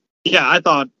 Yeah, I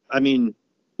thought, I mean,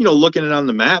 you know, looking at it on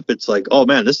the map, it's like, oh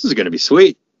man, this is going to be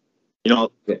sweet. You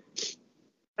know,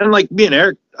 and like me and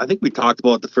Eric, I think we talked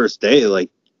about it the first day. Like,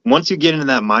 once you get into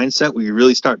that mindset where you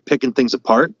really start picking things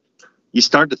apart, you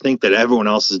start to think that everyone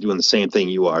else is doing the same thing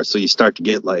you are. So you start to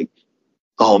get like,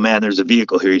 oh man, there's a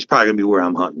vehicle here. He's probably going to be where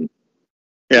I'm hunting.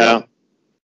 Yeah.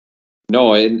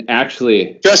 No, and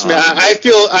actually, Trust me, I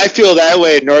feel that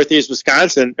way in Northeast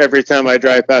Wisconsin every time I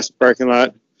drive past the parking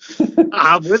lot.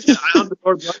 I'm with you. I'm the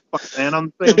Northwest part, man.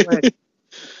 I'm the same way.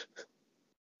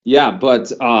 yeah,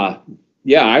 but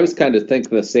yeah, I was kind of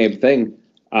thinking the same thing.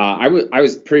 I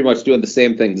was pretty much doing the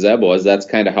same thing Zeb was. That's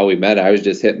kind of how we met. I was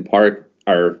just hitting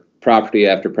property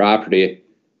after property,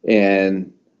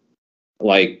 and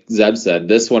like Zeb said,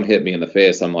 this one hit me in the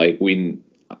face. I'm like, we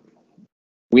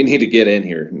need to get in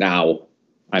here now.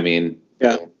 I mean,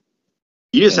 Yeah.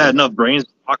 You just had enough brains to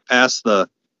walk past the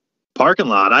parking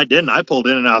lot. I didn't. I pulled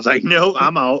in and I was like, no,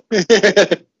 I'm out.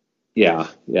 yeah.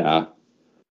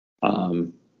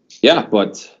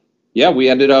 But yeah, we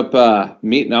ended up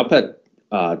meeting up at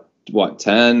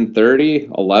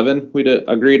 10:30, 11. We'd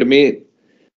agree to meet.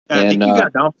 Yeah, I think you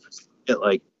got down at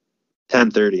like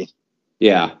 10:30.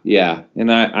 Yeah.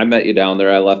 And I met you down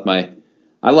there.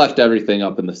 I left everything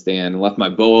up in the stand, left my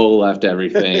bow, left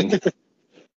everything.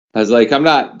 I was like, I'm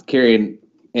not carrying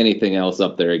anything else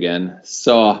up there again.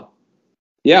 So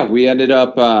yeah, we ended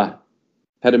up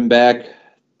heading back.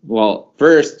 Well,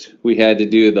 first we had to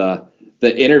do the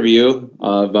interview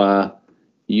of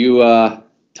you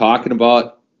talking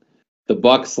about the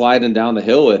buck sliding down the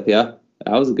hill with you. That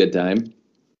was a good time.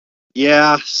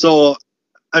 Yeah. So,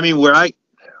 I mean, where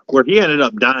he ended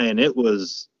up dying, it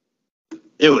was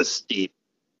steep,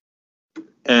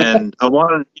 and I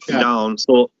wanted to get him down.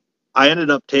 So I ended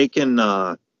up taking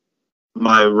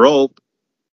my rope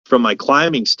from my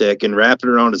climbing stick and wrapping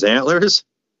it around his antlers,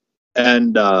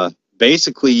 and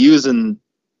basically using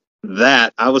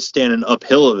that, I was standing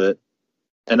uphill of it,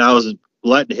 and I was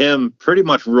letting him pretty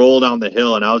much roll down the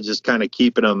hill, and I was just kind of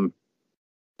keeping him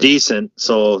decent,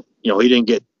 so you know he didn't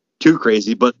get too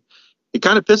crazy. But it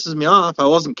kind of pisses me off. I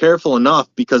wasn't careful enough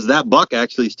because that buck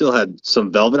actually still had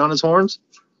some velvet on his horns.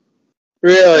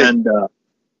 Really? And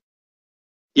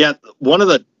yeah, one of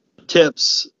the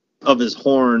tips of his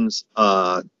horns,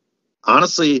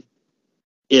 honestly,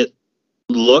 it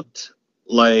looked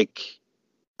like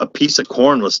a piece of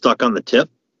corn was stuck on the tip.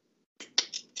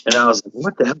 And I was like,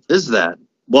 what the hell is that?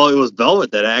 Well, it was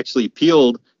velvet that actually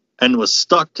peeled and was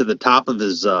stuck to the top of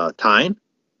his tine.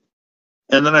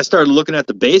 And then I started looking at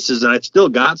the bases, and I still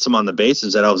got some on the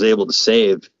bases that I was able to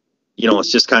save. You know, it's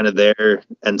just kind of there.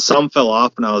 And some fell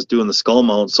off when I was doing the skull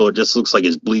mount, so it just looks like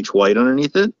it's bleach white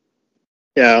underneath it.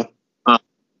 Yeah.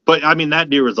 But, I mean, that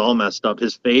deer was all messed up.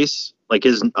 His face, like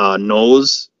his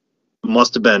nose,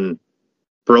 must have been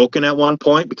broken at one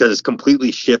point because it's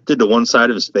completely shifted to one side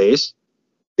of his face.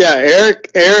 Yeah,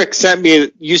 Eric sent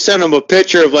you sent him a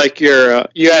picture of like you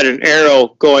had an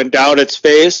arrow going down its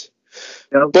face,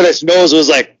 Yep. but its nose was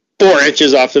like 4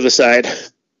 inches off to the side.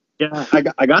 Yeah, I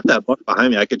got that buck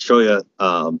behind me. I could show you,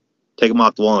 take him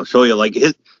off the wall and show you like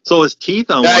his teeth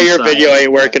on Nah, one your side. video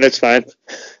ain't working. It's fine.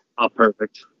 Oh,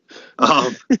 perfect.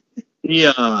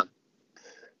 Yeah.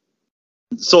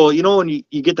 So, you know, when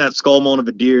you get that skull bone of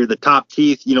a deer, the top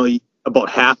teeth, you know, about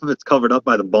half of it's covered up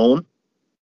by the bone.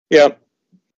 Yep.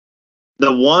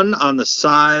 The one on the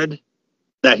side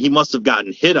that he must have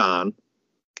gotten hit on,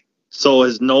 so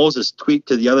his nose is tweaked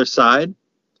to the other side.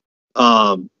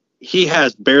 He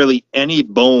has barely any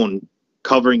bone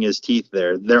covering his teeth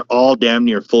there. They're all damn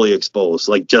near fully exposed,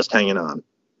 like just hanging on.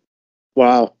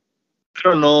 Wow. I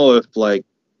don't know if like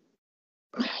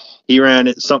he ran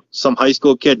it, some high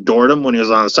school kid doored him when he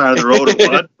was on the side of the road or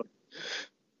what.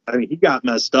 I mean, he got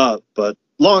messed up. But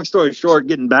long story short,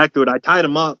 getting back to it, I tied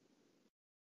him up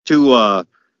to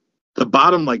the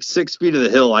bottom like 6 feet of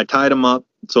the hill. I tied him up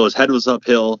so his head was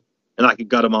uphill and I could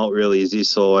gut him out real easy.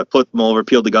 So I flipped him over,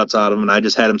 peeled the guts out of him, and I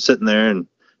just had him sitting there. And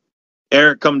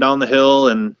Eric come down the hill,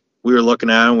 and we were looking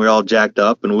at him. We were all jacked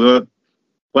up, and we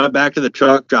went back to the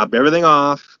truck, dropped everything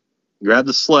off, grabbed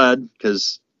the sled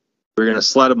because we were going to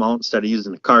sled him out instead of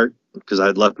using the cart because I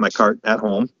had left my cart at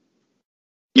home.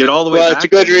 Get all the way Well, back. it's a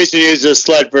good reason to use the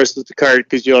sled versus the cart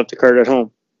because you don't have the cart at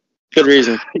home. Good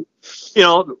reason. You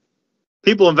know,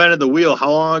 people invented the wheel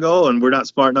how long ago, and we're not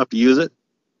smart enough to use it.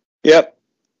 Yep.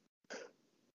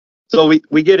 So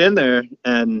we get in there,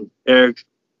 and Eric's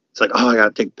like, "Oh, I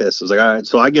gotta take a piss." I was like, "All right."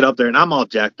 So I get up there, and I'm all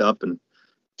jacked up, and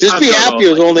Just be happy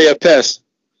it was only a piss.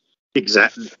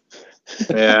 exactly.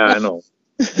 Yeah, I know.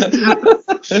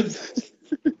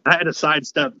 I had to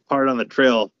sidestep part on the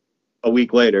trail a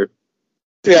week later.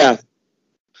 Yeah.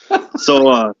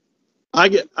 So I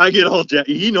get all jacked.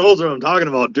 He knows what I'm talking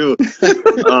about too.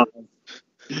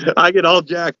 I get all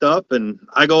jacked up, and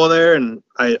I go there and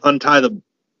I untie the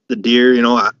deer. You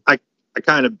know, I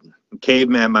kind of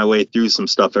caveman my way through some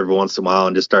stuff every once in a while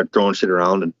and just start throwing shit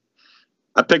around. And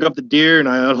I pick up the deer and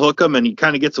I unhook him, and he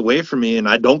kind of gets away from me, and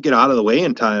I don't get out of the way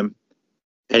in time.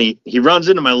 And he runs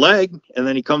into my leg, and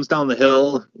then he comes down the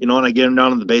hill, you know, and I get him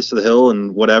down to the base of the hill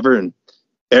and whatever. And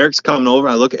Eric's coming over.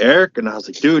 I look at Eric, and I was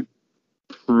like, dude,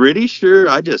 pretty sure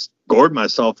I just gored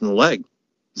myself in the leg.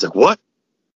 He's like, what?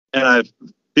 And I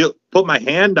put my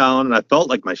hand down, and I felt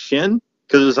like my shin,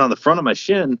 because it was on the front of my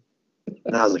shin.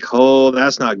 And I was like, oh,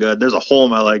 that's not good. There's a hole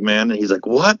in my leg, man. And he's like,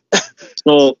 what?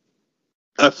 So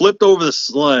I flipped over the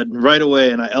sled right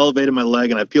away, and I elevated my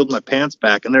leg, and I peeled my pants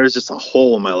back, and there was just a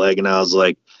hole in my leg. And I was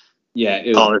like, Yeah,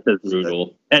 it was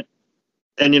brutal.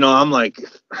 And you know, I'm like,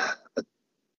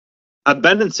 I've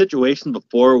been in situations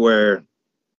before where,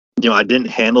 you know, I didn't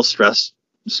handle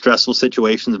stressful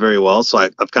situations very well. So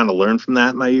I've kind of learned from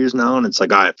that in my years now. And it's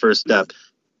like, all right, first step,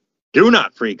 do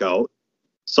not freak out.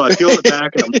 So I peel it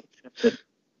back, and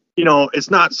you know, it's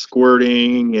not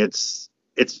squirting. It's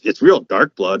real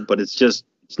dark blood, but it's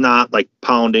not like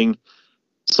pounding.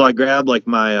 So I grab like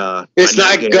my It's my not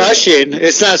navigator. gushing.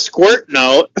 It's not squirting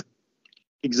out.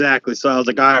 Exactly. So I was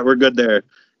like, all right, we're good there.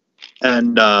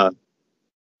 And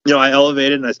you know, I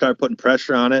elevated and I started putting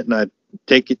pressure on it, and I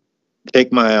take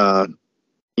my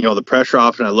you know, the pressure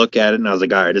off, and I look at it, and I was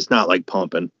like, all right, it's not like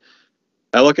pumping.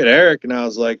 I look at Eric, and I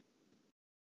was like,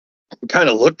 we kind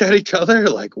of looked at each other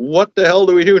like, what the hell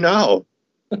do we do now?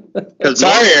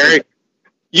 Sorry, Eric.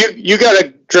 You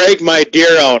gotta drag my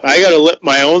deer out. I gotta let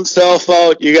my own self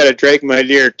out. You gotta drag my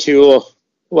deer too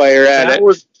while you're at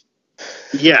it.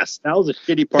 Yes, that was a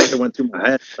shitty part that went through my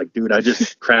head. Like, dude, I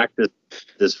just cracked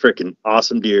this freaking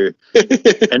awesome deer,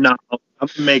 and now I'm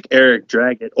gonna make Eric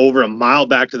drag it over a mile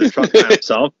back to the truck by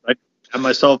himself. I have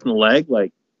myself in the leg,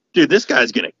 like, dude, this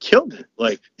guy's gonna kill me.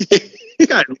 Like, this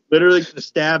guy's literally gonna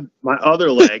stab my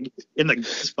other leg in the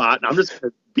spot, and I'm just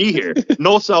gonna be here.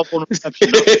 No cell phone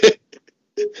reception.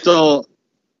 So,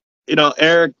 you know,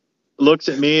 Eric looks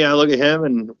at me, I look at him,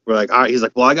 and we're like, all right. He's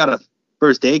like, well, I got a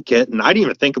first aid kit, and I didn't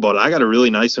even think about it. I got a really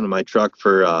nice one in my truck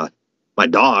for my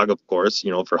dog, of course,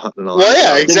 you know, for hunting and all Well, that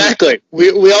yeah, stuff. exactly.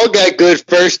 We all got good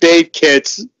first aid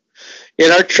kits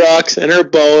in our trucks, in our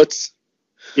boats,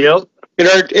 Yep. in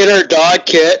our dog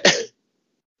kit.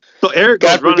 So Eric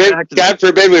goes running back to God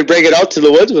forbid we bring it out to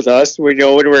the woods with us. We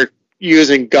know when we're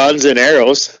using guns and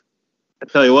arrows. I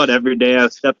tell you what, every day I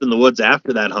stepped in the woods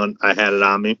after that hunt, I had it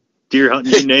on me. Deer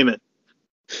hunting, you name it.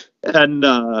 And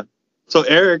so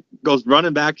Eric goes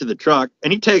running back to the truck,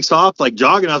 and he takes off like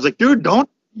jogging. I was like, dude,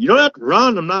 you don't have to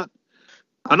run. I'm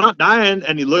not dying.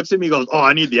 And he looks at me and goes, oh,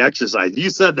 I need the exercise. You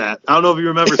said that. I don't know if you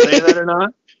remember saying that or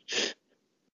not.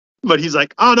 But he's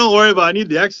like, oh, don't worry about it. I need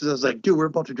the exercise. I was like, dude, we're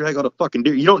about to drag out a fucking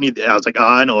deer. You don't need that. I was like, oh,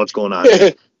 I know what's going on.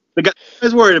 The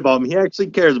guy's worried about me. He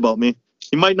actually cares about me.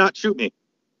 He might not shoot me.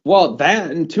 Well,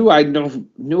 that and two, I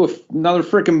knew if another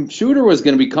freaking shooter was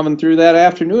going to be coming through that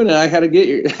afternoon, and I had to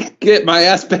get my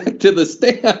ass back to the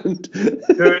stand.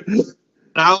 Dude,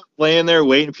 I was laying there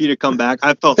waiting for you to come back.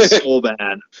 I felt so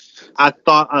bad. I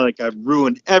thought I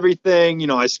ruined everything. You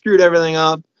know, I screwed everything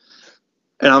up.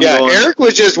 And I'm going, Eric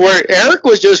was just worried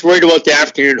about the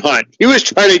afternoon hunt. He was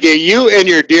trying to get you and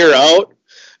your deer out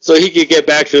so he could get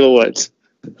back to the woods.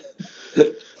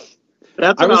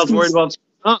 that's what I was worried about.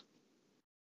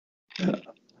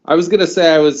 I was gonna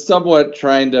say I was somewhat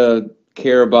trying to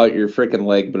care about your freaking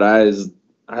leg, but I was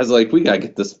like, we gotta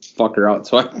get this fucker out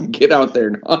so I can get out there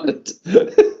and hunt.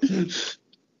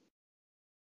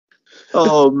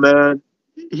 Oh man,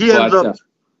 he ends up.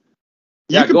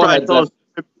 Yeah, You could go probably ahead, tell us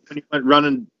Zach. when he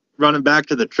went running back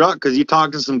to the truck, because you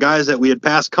talked to some guys that we had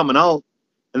passed coming out,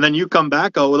 and then you come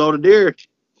back out without a deer.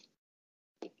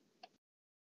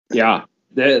 Yeah,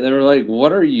 they were like,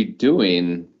 "What are you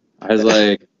doing?" I was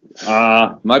like,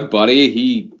 my buddy,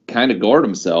 he kind of gored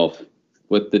himself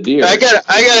with the deer." I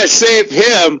gotta save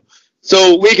him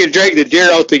so we can drag the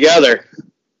deer out together.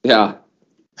 Yeah.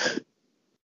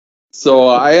 So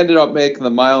I ended up making the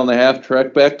 1.5 mile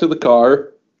trek back to the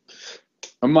car.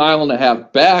 a mile and a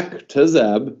half back to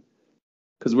Zeb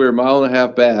because we were a mile and a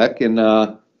half back, and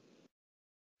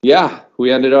yeah,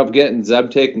 we ended up getting Zeb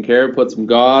taken care of. Put some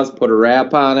gauze, put a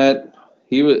wrap on it.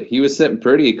 He was sitting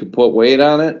pretty. He could put weight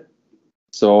on it,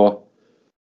 so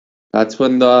that's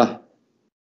when the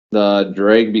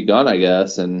drag begun, I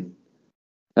guess, and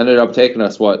ended up taking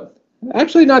us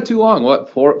actually not too long.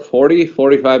 40,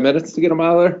 45 minutes to get him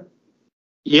out of there?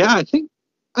 Yeah, I think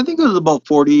it was about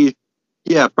 40.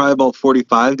 Yeah, probably about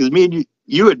 45. Because me and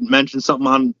you had mentioned something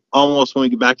on almost when we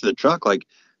get back to the truck. Like,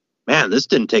 man, this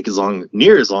didn't take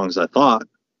near as long as I thought.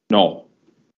 No.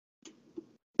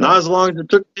 Not as long as it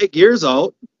took to take yours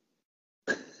out.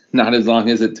 Not as long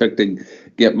as it took to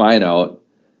get mine out.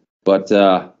 But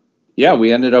yeah,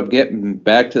 we ended up getting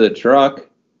back to the truck.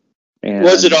 And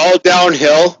Was it all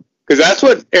downhill? Because that's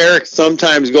what Eric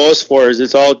sometimes goes for, is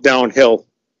it's all downhill.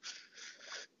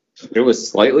 It was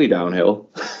slightly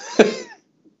downhill.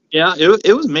 Yeah,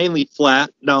 it was mainly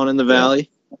flat down in the valley.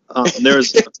 There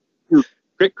was a few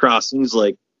creek crossings,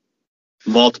 like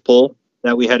multiple,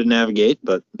 that we had to navigate.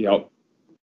 But Yep.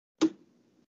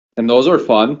 And those were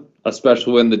fun,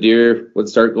 especially when the deer would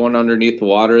start going underneath the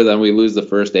water. Then we lose the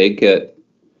first aid kit,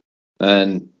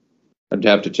 and I'd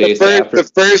have to chase after.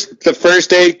 The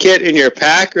first aid kit in your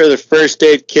pack, or the first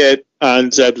aid kit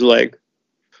on Zeb's leg?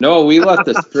 No, we left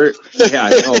the first. Yeah,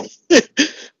 I know.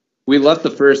 We left the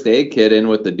first aid kit in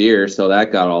with the deer, so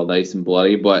that got all nice and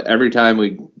bloody. But every time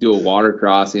we do a water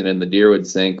crossing and the deer would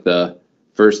sink, the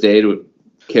first aid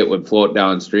kit would float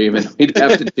downstream, and we'd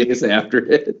have to chase after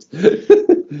it.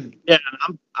 yeah,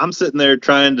 I'm sitting there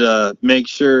trying to make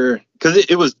sure, because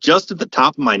it was just at the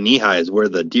top of my knee highs where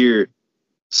the deer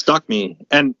stuck me.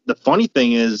 And the funny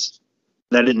thing is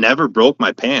that it never broke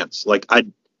my pants. Like I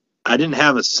didn't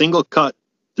have a single cut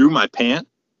through my pant.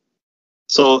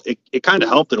 So it kind of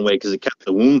helped in a way because it kept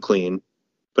the wound clean.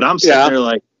 But I'm sitting there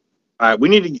like, all right, we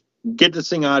need to get this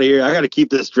thing out of here. I got to keep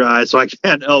this dry, so I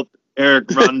can't help Eric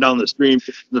run down the stream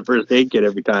to the first aid kit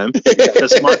every time.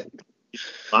 That's smart.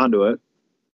 Onto it.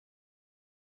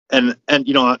 And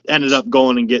you know, I ended up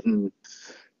going and getting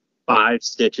 5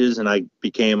 stitches, and I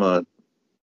became a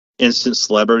instant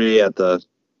celebrity at the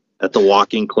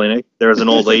walking clinic. There was an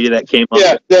old lady that came up.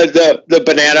 Yeah, the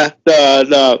banana,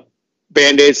 the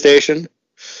Band-Aid station.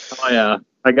 Oh yeah,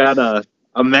 I got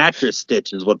a mattress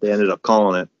stitch is what they ended up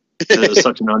calling it. It was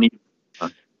such an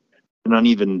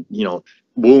uneven, you know,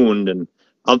 wound. And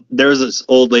there was this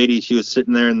old lady. She was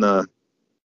sitting there in the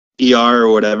ER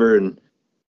or whatever, and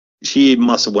she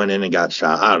must have went in and got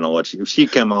shot. I don't know what she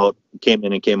came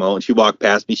in and came out, and she walked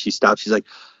past me. She stopped. She's like,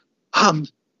 I'm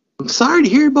sorry to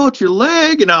hear about your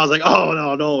leg. And I was like, oh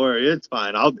no, don't worry, it's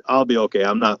fine. I'll be okay.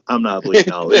 I'm not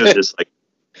bleeding out. It was just like,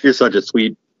 you're such a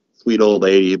sweet old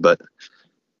lady. But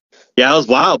yeah, it was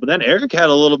wild. But then Eric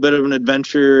had a little bit of an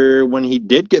adventure when he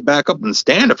did get back up and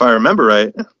stand, if I remember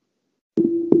right.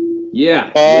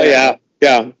 Yeah. Oh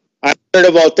yeah. I heard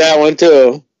about that one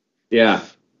too. Yeah.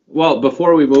 Well,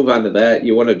 before we move on to that,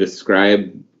 you want to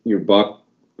describe your buck,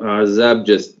 Zeb?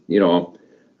 Just, you know,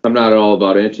 I'm not all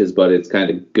about inches, but it's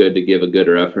kind of good to give a good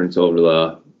reference over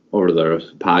the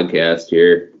podcast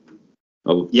here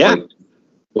of like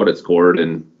what it scored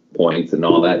and points and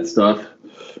all that stuff.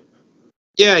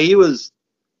 Yeah, he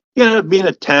ended up being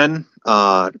a 10.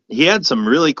 He had some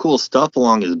really cool stuff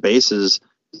along his bases.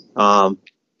 I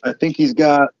think he's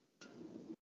got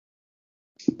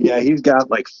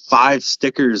like 5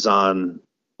 stickers on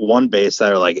one base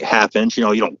that are like ½ inch. You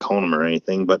know, you don't cone them or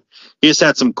anything, but he just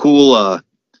had some cool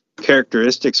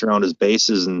characteristics around his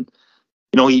bases. And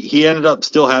you know, he ended up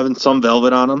still having some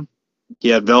velvet on him. He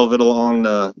had velvet along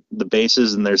the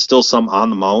bases, and there's still some on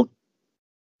the mount.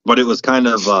 But it was kind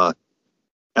of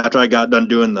after I got done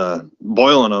doing the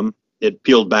boiling them, it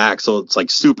peeled back, so it's like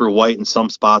super white in some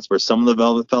spots where some of the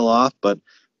velvet fell off. But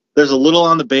there's a little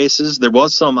on the bases. There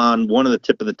was some on one of the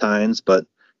tip of the tines, but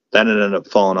then it ended up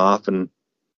falling off. And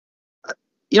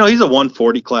you know, he's a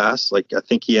 140 class. Like I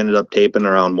think he ended up taping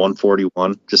around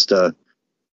 141. Just a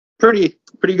pretty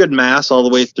good mass all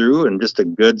the way through, and just a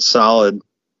good solid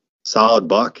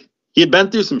buck. He had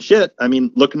been through some shit. I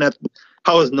mean, looking at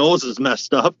how his nose is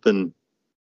messed up, and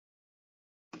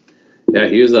yeah,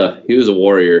 he was a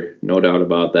warrior, no doubt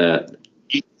about that.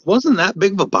 he wasn't that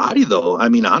big of a body, though. I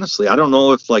mean, honestly, I don't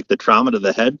know if like the trauma to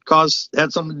the head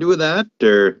had something to do with that,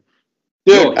 or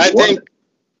dude, I think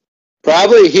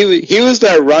probably he was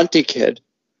that runty kid.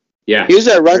 Yeah, he was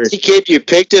that runty kid you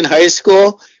picked in high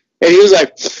school, and he was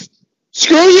like,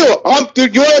 "Screw you,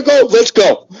 dude, you want to go? Let's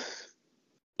go."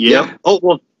 Yeah. Oh,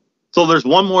 well, so there's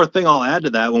one more thing I'll add to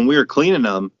that. When we were cleaning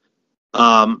them,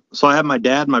 so I had my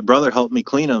dad and my brother help me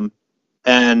clean them.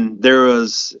 and there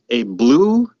was a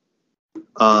blue,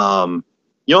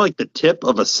 like the tip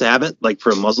of a sabot, like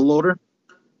for a muzzle loader.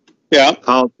 Yeah.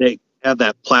 How they have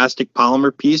that plastic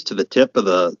polymer piece to the tip of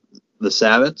the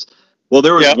sabots. Well,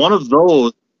 there was one of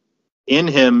those in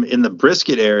him in the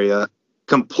brisket area,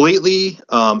 completely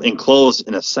enclosed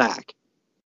in a sack.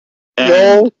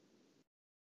 And,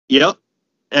 Yep.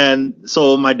 And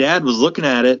so my dad was looking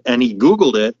at it, and he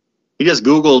Googled it. He just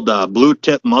Googled blue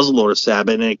tip muzzleloader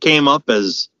sabot, and it came up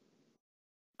as,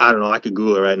 I don't know, I could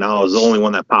Google it right now. It was the only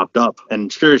one that popped up.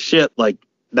 And sure as shit, like,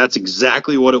 that's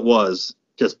exactly what it was.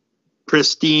 Just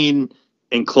pristine,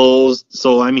 enclosed.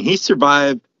 So, I mean, he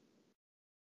survived.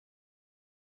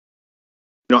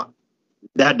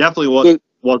 That definitely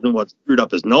wasn't what screwed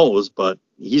up his nose, but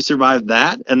he survived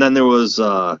that. And then there was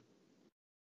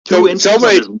 2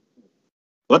 inches.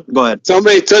 What? Go ahead.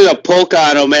 Somebody took a poke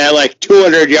on him at like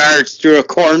 200 yards through a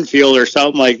cornfield or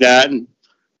something like that, and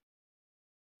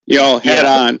head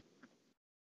on.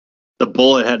 The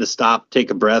bullet had to stop,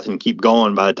 take a breath, and keep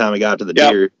going by the time it got to the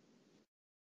deer.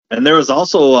 And there was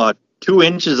also 2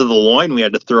 inches of the loin we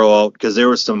had to throw out because there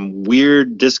was some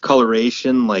weird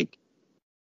discoloration. Like,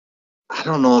 I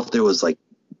don't know if there was like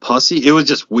pussy. It was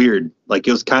just weird. Like,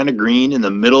 it was kind of green in the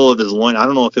middle of his loin. I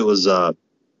don't know if it was a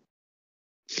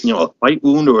fight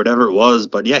wound or whatever it was.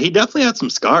 But yeah, he definitely had some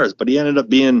scars. But he ended up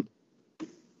being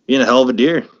a hell of a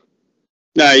deer.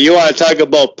 Now, you want to talk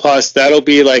about pus? That'll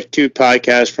be like 2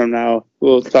 podcasts from now.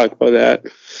 We'll talk about that.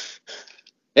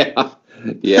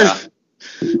 Yeah.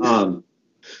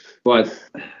 But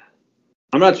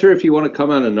I'm not sure if you want to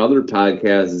come on another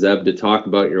podcast, Zeb, to talk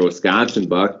about your Wisconsin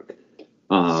buck,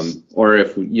 or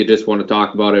if you just want to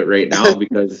talk about it right now,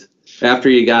 because after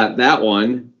you got that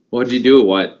one, what'd you do?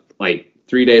 Like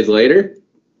 3 days later?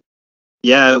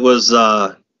 Yeah, it was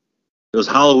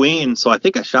Halloween, so I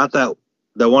think I shot that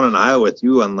one in Iowa with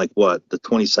you on like what, the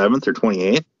 27th or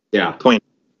 28th? Yeah. 20.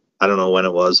 I don't know when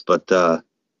it was, but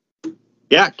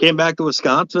came back to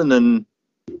Wisconsin, and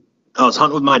I was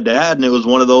hunting with my dad, and it was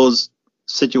one of those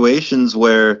situations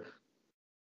where,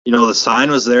 the sign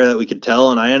was there that we could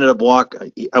tell, and I ended up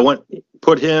he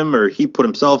put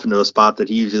himself into a spot that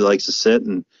he usually likes to sit,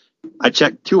 and I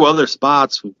checked 2 other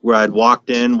spots where I'd walked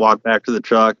in, walked back to the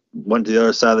truck, went to the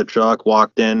other side of the truck,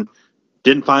 walked in,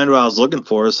 didn't find what I was looking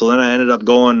for. So then I ended up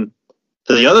going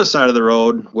to the other side of the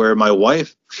road where my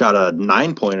wife shot a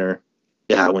 9-pointer.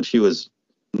 Yeah, when she was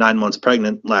 9 months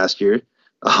pregnant last year.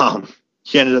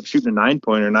 She ended up shooting a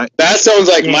 9-pointer. That sounds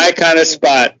like my kind of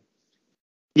spot.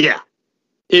 Yeah.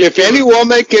 If any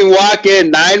woman can walk in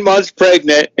 9 months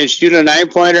pregnant and shoot a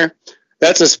 9-pointer,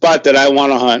 that's a spot that I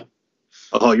want to hunt.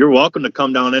 Oh, you're welcome to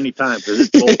come down anytime because it's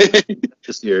cold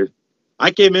this year.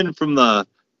 I came in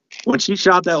when she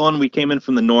shot that one, we came in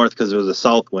from the north because there was a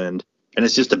south wind, and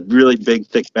it's just a really big,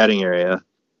 thick bedding area.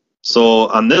 So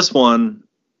on this one,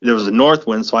 there was a north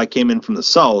wind, so I came in from the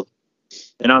south,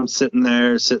 and I'm sitting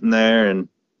there, and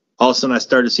all of a sudden I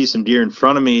started to see some deer in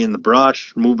front of me in the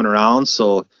brush moving around.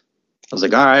 So I was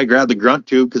like, all right, I grabbed the grunt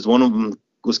tube because one of them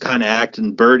was kind of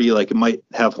acting birdie, like it might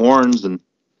have horns, and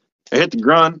I hit the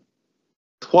grunt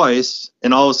twice,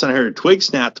 and all of a sudden I heard a twig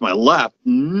snap to my left.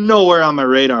 Nowhere on my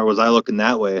radar was I looking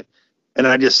that way, and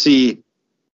I just see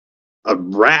a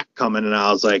rat coming, and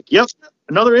I was like, yep,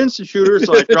 another instant shooter.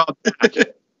 So I dropped back,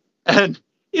 and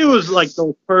it was like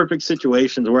those perfect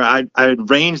situations where I had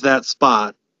ranged that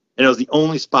spot, and it was the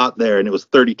only spot there, and it was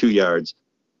 32 yards.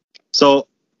 So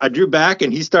I drew back,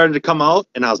 and he started to come out,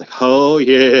 and I was like, oh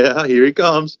yeah, here he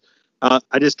comes.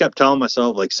 I just kept telling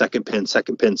myself, like, second pin,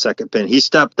 second pin, second pin. He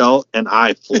stepped out, and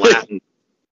I flattened.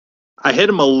 I hit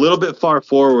him a little bit far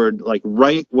forward, like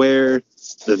right where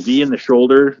the V in the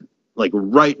shoulder, like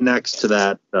right next to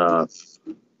that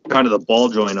kind of the ball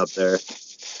joint up there.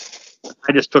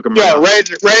 I just took him right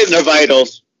in the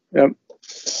vitals. Yep.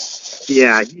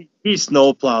 Yeah, he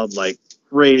snowplowed like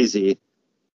crazy.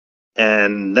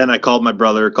 And then I called my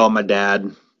brother, called my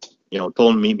dad, told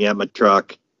him to meet me at my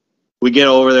truck. We get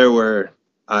over there where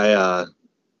I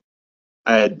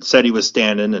had said he was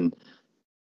standing, and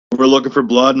we're looking for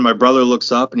blood, and my brother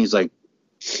looks up, and he's like,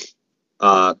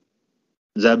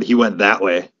 Zeb, he went that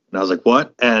way. And I was like,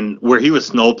 what? And where he was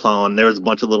snowplowing, there was a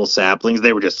bunch of little saplings.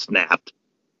 They were just snapped.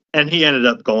 And he ended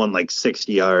up going like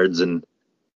 60 yards, and,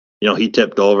 he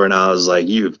tipped over, and I was like,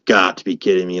 you've got to be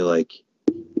kidding me. Like,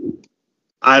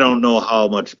 I don't know how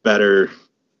much better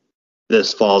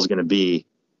this fall's going to be.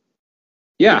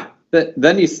 Yeah.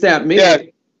 Then you snapped me. Yeah,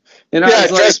 and I was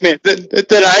trust me.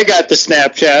 Then I got the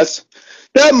Snapchats.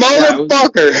 That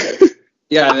motherfucker.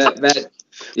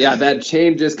 That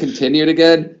chain just continued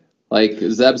again. Like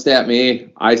Zeb snapped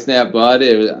me, I snapped Bud.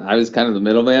 I was kind of the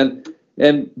middleman,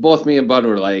 And both me and Bud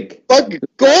were like, Fuck,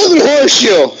 golden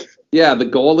horseshoe. yeah, the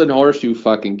golden horseshoe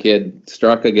fucking kid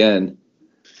struck again.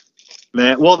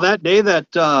 Man, well, that day that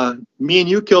me and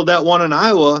you killed that one in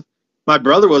Iowa, my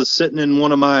brother was sitting in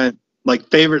one of my like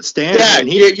favorite stands. Yeah,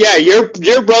 and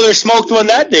your brother smoked one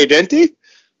that day, didn't he?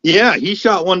 he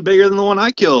shot one bigger than the one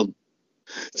I killed.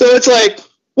 So it's like,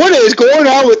 what is going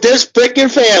on with this freaking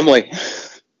family?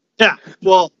 Yeah,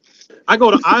 well, I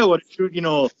go to Iowa to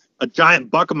shoot, a giant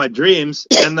buck of my dreams,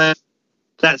 and then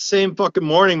that same fucking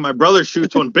morning, my brother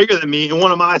shoots one bigger than me in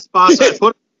one of my spots I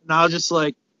put, and I was just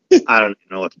like, I don't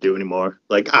even know what to do anymore.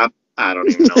 Like, I don't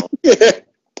even know.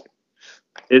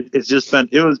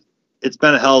 It's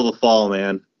been a hell of a fall,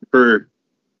 man.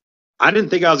 I didn't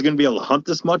think I was going to be able to hunt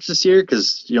this much this year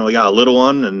because, we got a little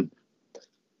one and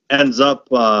ends up.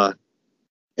 And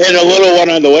a little one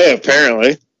on the way,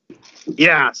 apparently.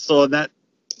 Yeah, so that,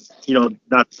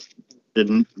 that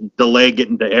didn't delay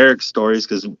getting to Eric's stories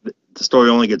because the story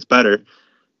only gets better.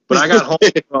 But I got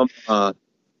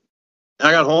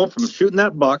home from shooting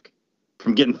that buck,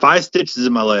 from getting 5 stitches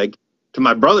in my leg, to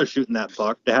my brother shooting that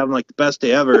buck, to having like the best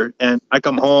day ever. And I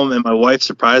come home and my wife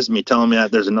surprised me, telling me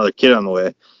that there's another kid on the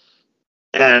way.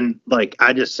 And like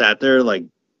I just sat there like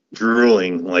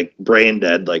drooling, like brain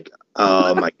dead, like,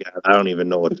 oh my God, I don't even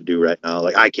know what to do right now.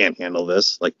 Like I can't handle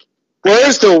this. Like,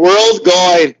 where's the world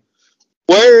going?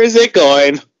 Where is it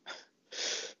going?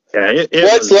 Yeah,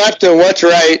 what's left and what's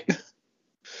right?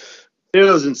 It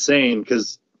was insane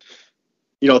because,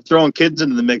 throwing kids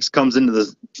into the mix comes into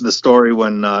the story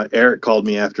when Eric called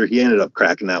me after he ended up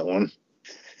cracking that one.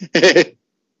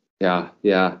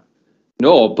 Yeah.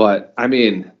 No, but I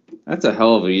mean, that's a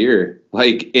hell of a year.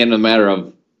 Like in a matter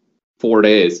of 4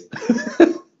 days.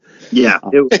 Yeah.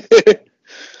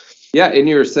 Yeah, and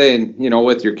you were saying,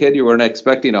 with your kid, you weren't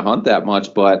expecting to hunt that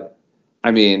much, but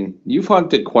I mean, you've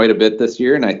hunted quite a bit this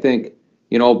year, and I think,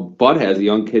 Bud has a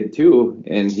young kid too,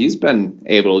 and he's been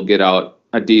able to get out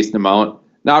a decent amount.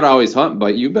 Not always hunting,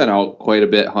 but you've been out quite a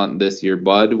bit hunting this year,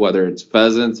 Bud, whether it's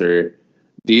pheasants or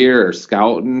deer or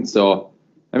scouting. So,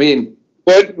 I mean,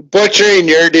 butchering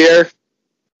your deer,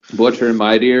 butchering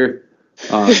my deer.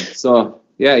 So,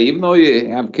 yeah, even though you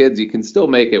have kids, you can still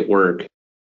make it work.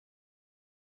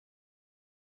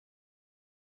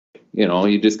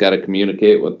 You just got to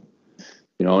communicate with,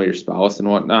 your spouse and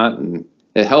whatnot. And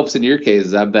it helps in your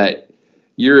case, I bet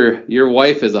your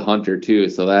wife is a hunter too,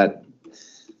 so that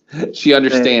she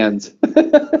understands.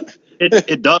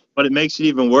 It does, but it makes it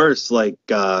even worse. Like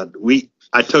I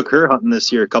took her hunting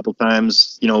this year a couple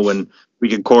times, when we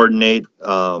could coordinate,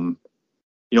 a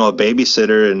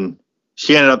babysitter, and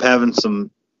she ended up having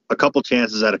a couple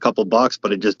chances at a couple bucks,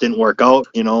 but it just didn't work out.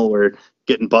 We're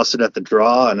getting busted at the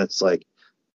draw, and it's like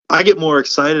I get more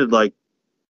excited like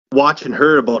watching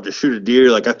her about to shoot a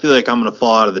deer. Like I feel like I'm gonna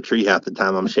fall out of the tree half the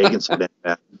time. I'm shaking so damn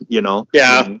bad,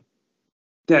 Yeah.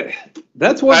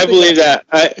 That's what I believe that.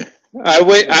 I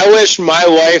wish my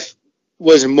wife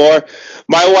was more.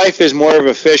 My wife is more of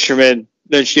a fisherman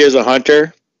than she is a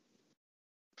hunter.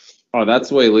 Oh, that's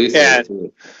the way Lisa is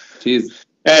too. She's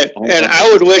and I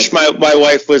would wish my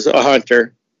wife was a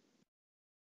hunter.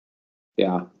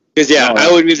 Yeah. Because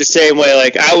I would be the same way.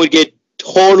 Like I would get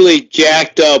totally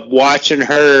jacked up watching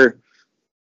her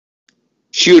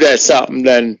shoot at something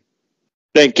than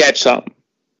catch something.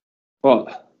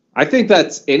 Well, I think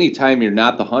that's any time you're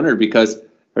not the hunter, because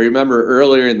I remember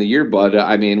earlier in the year, Bud,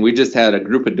 I mean, we just had a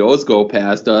group of does go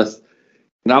past us,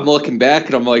 and I'm looking back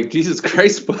and I'm like, Jesus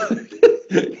Christ, Bud,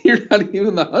 you're not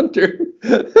even the hunter.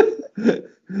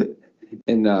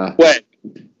 And what?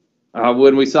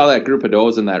 When we saw that group of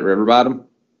does in that river bottom,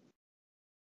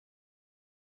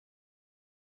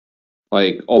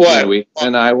 like opening week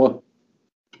in Iowa.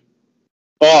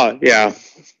 Oh yeah.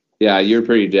 Yeah, you're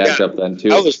pretty jacked up then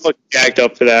too. I was fucking jacked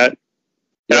up for that.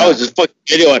 And Yeah. I was just fucking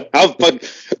videoing. I'm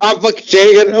fucking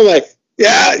shaking. I'm like,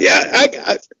 yeah.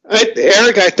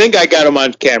 Eric, I think I got him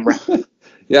on camera.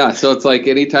 Yeah, so it's like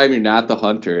anytime you're not the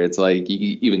hunter, it's like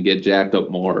you even get jacked up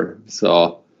more.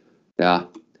 So, yeah.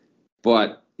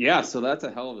 But, yeah, so that's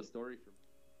a hell of a story.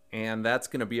 And that's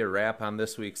going to be a wrap on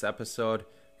this week's episode.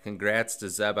 Congrats to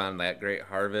Zeb on that great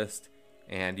harvest.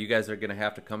 And you guys are going to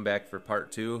have to come back for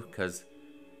part 2 because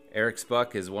Eric's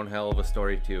buck is one hell of a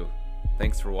story too.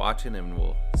 Thanks for watching, and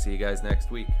we'll see you guys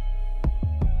next week.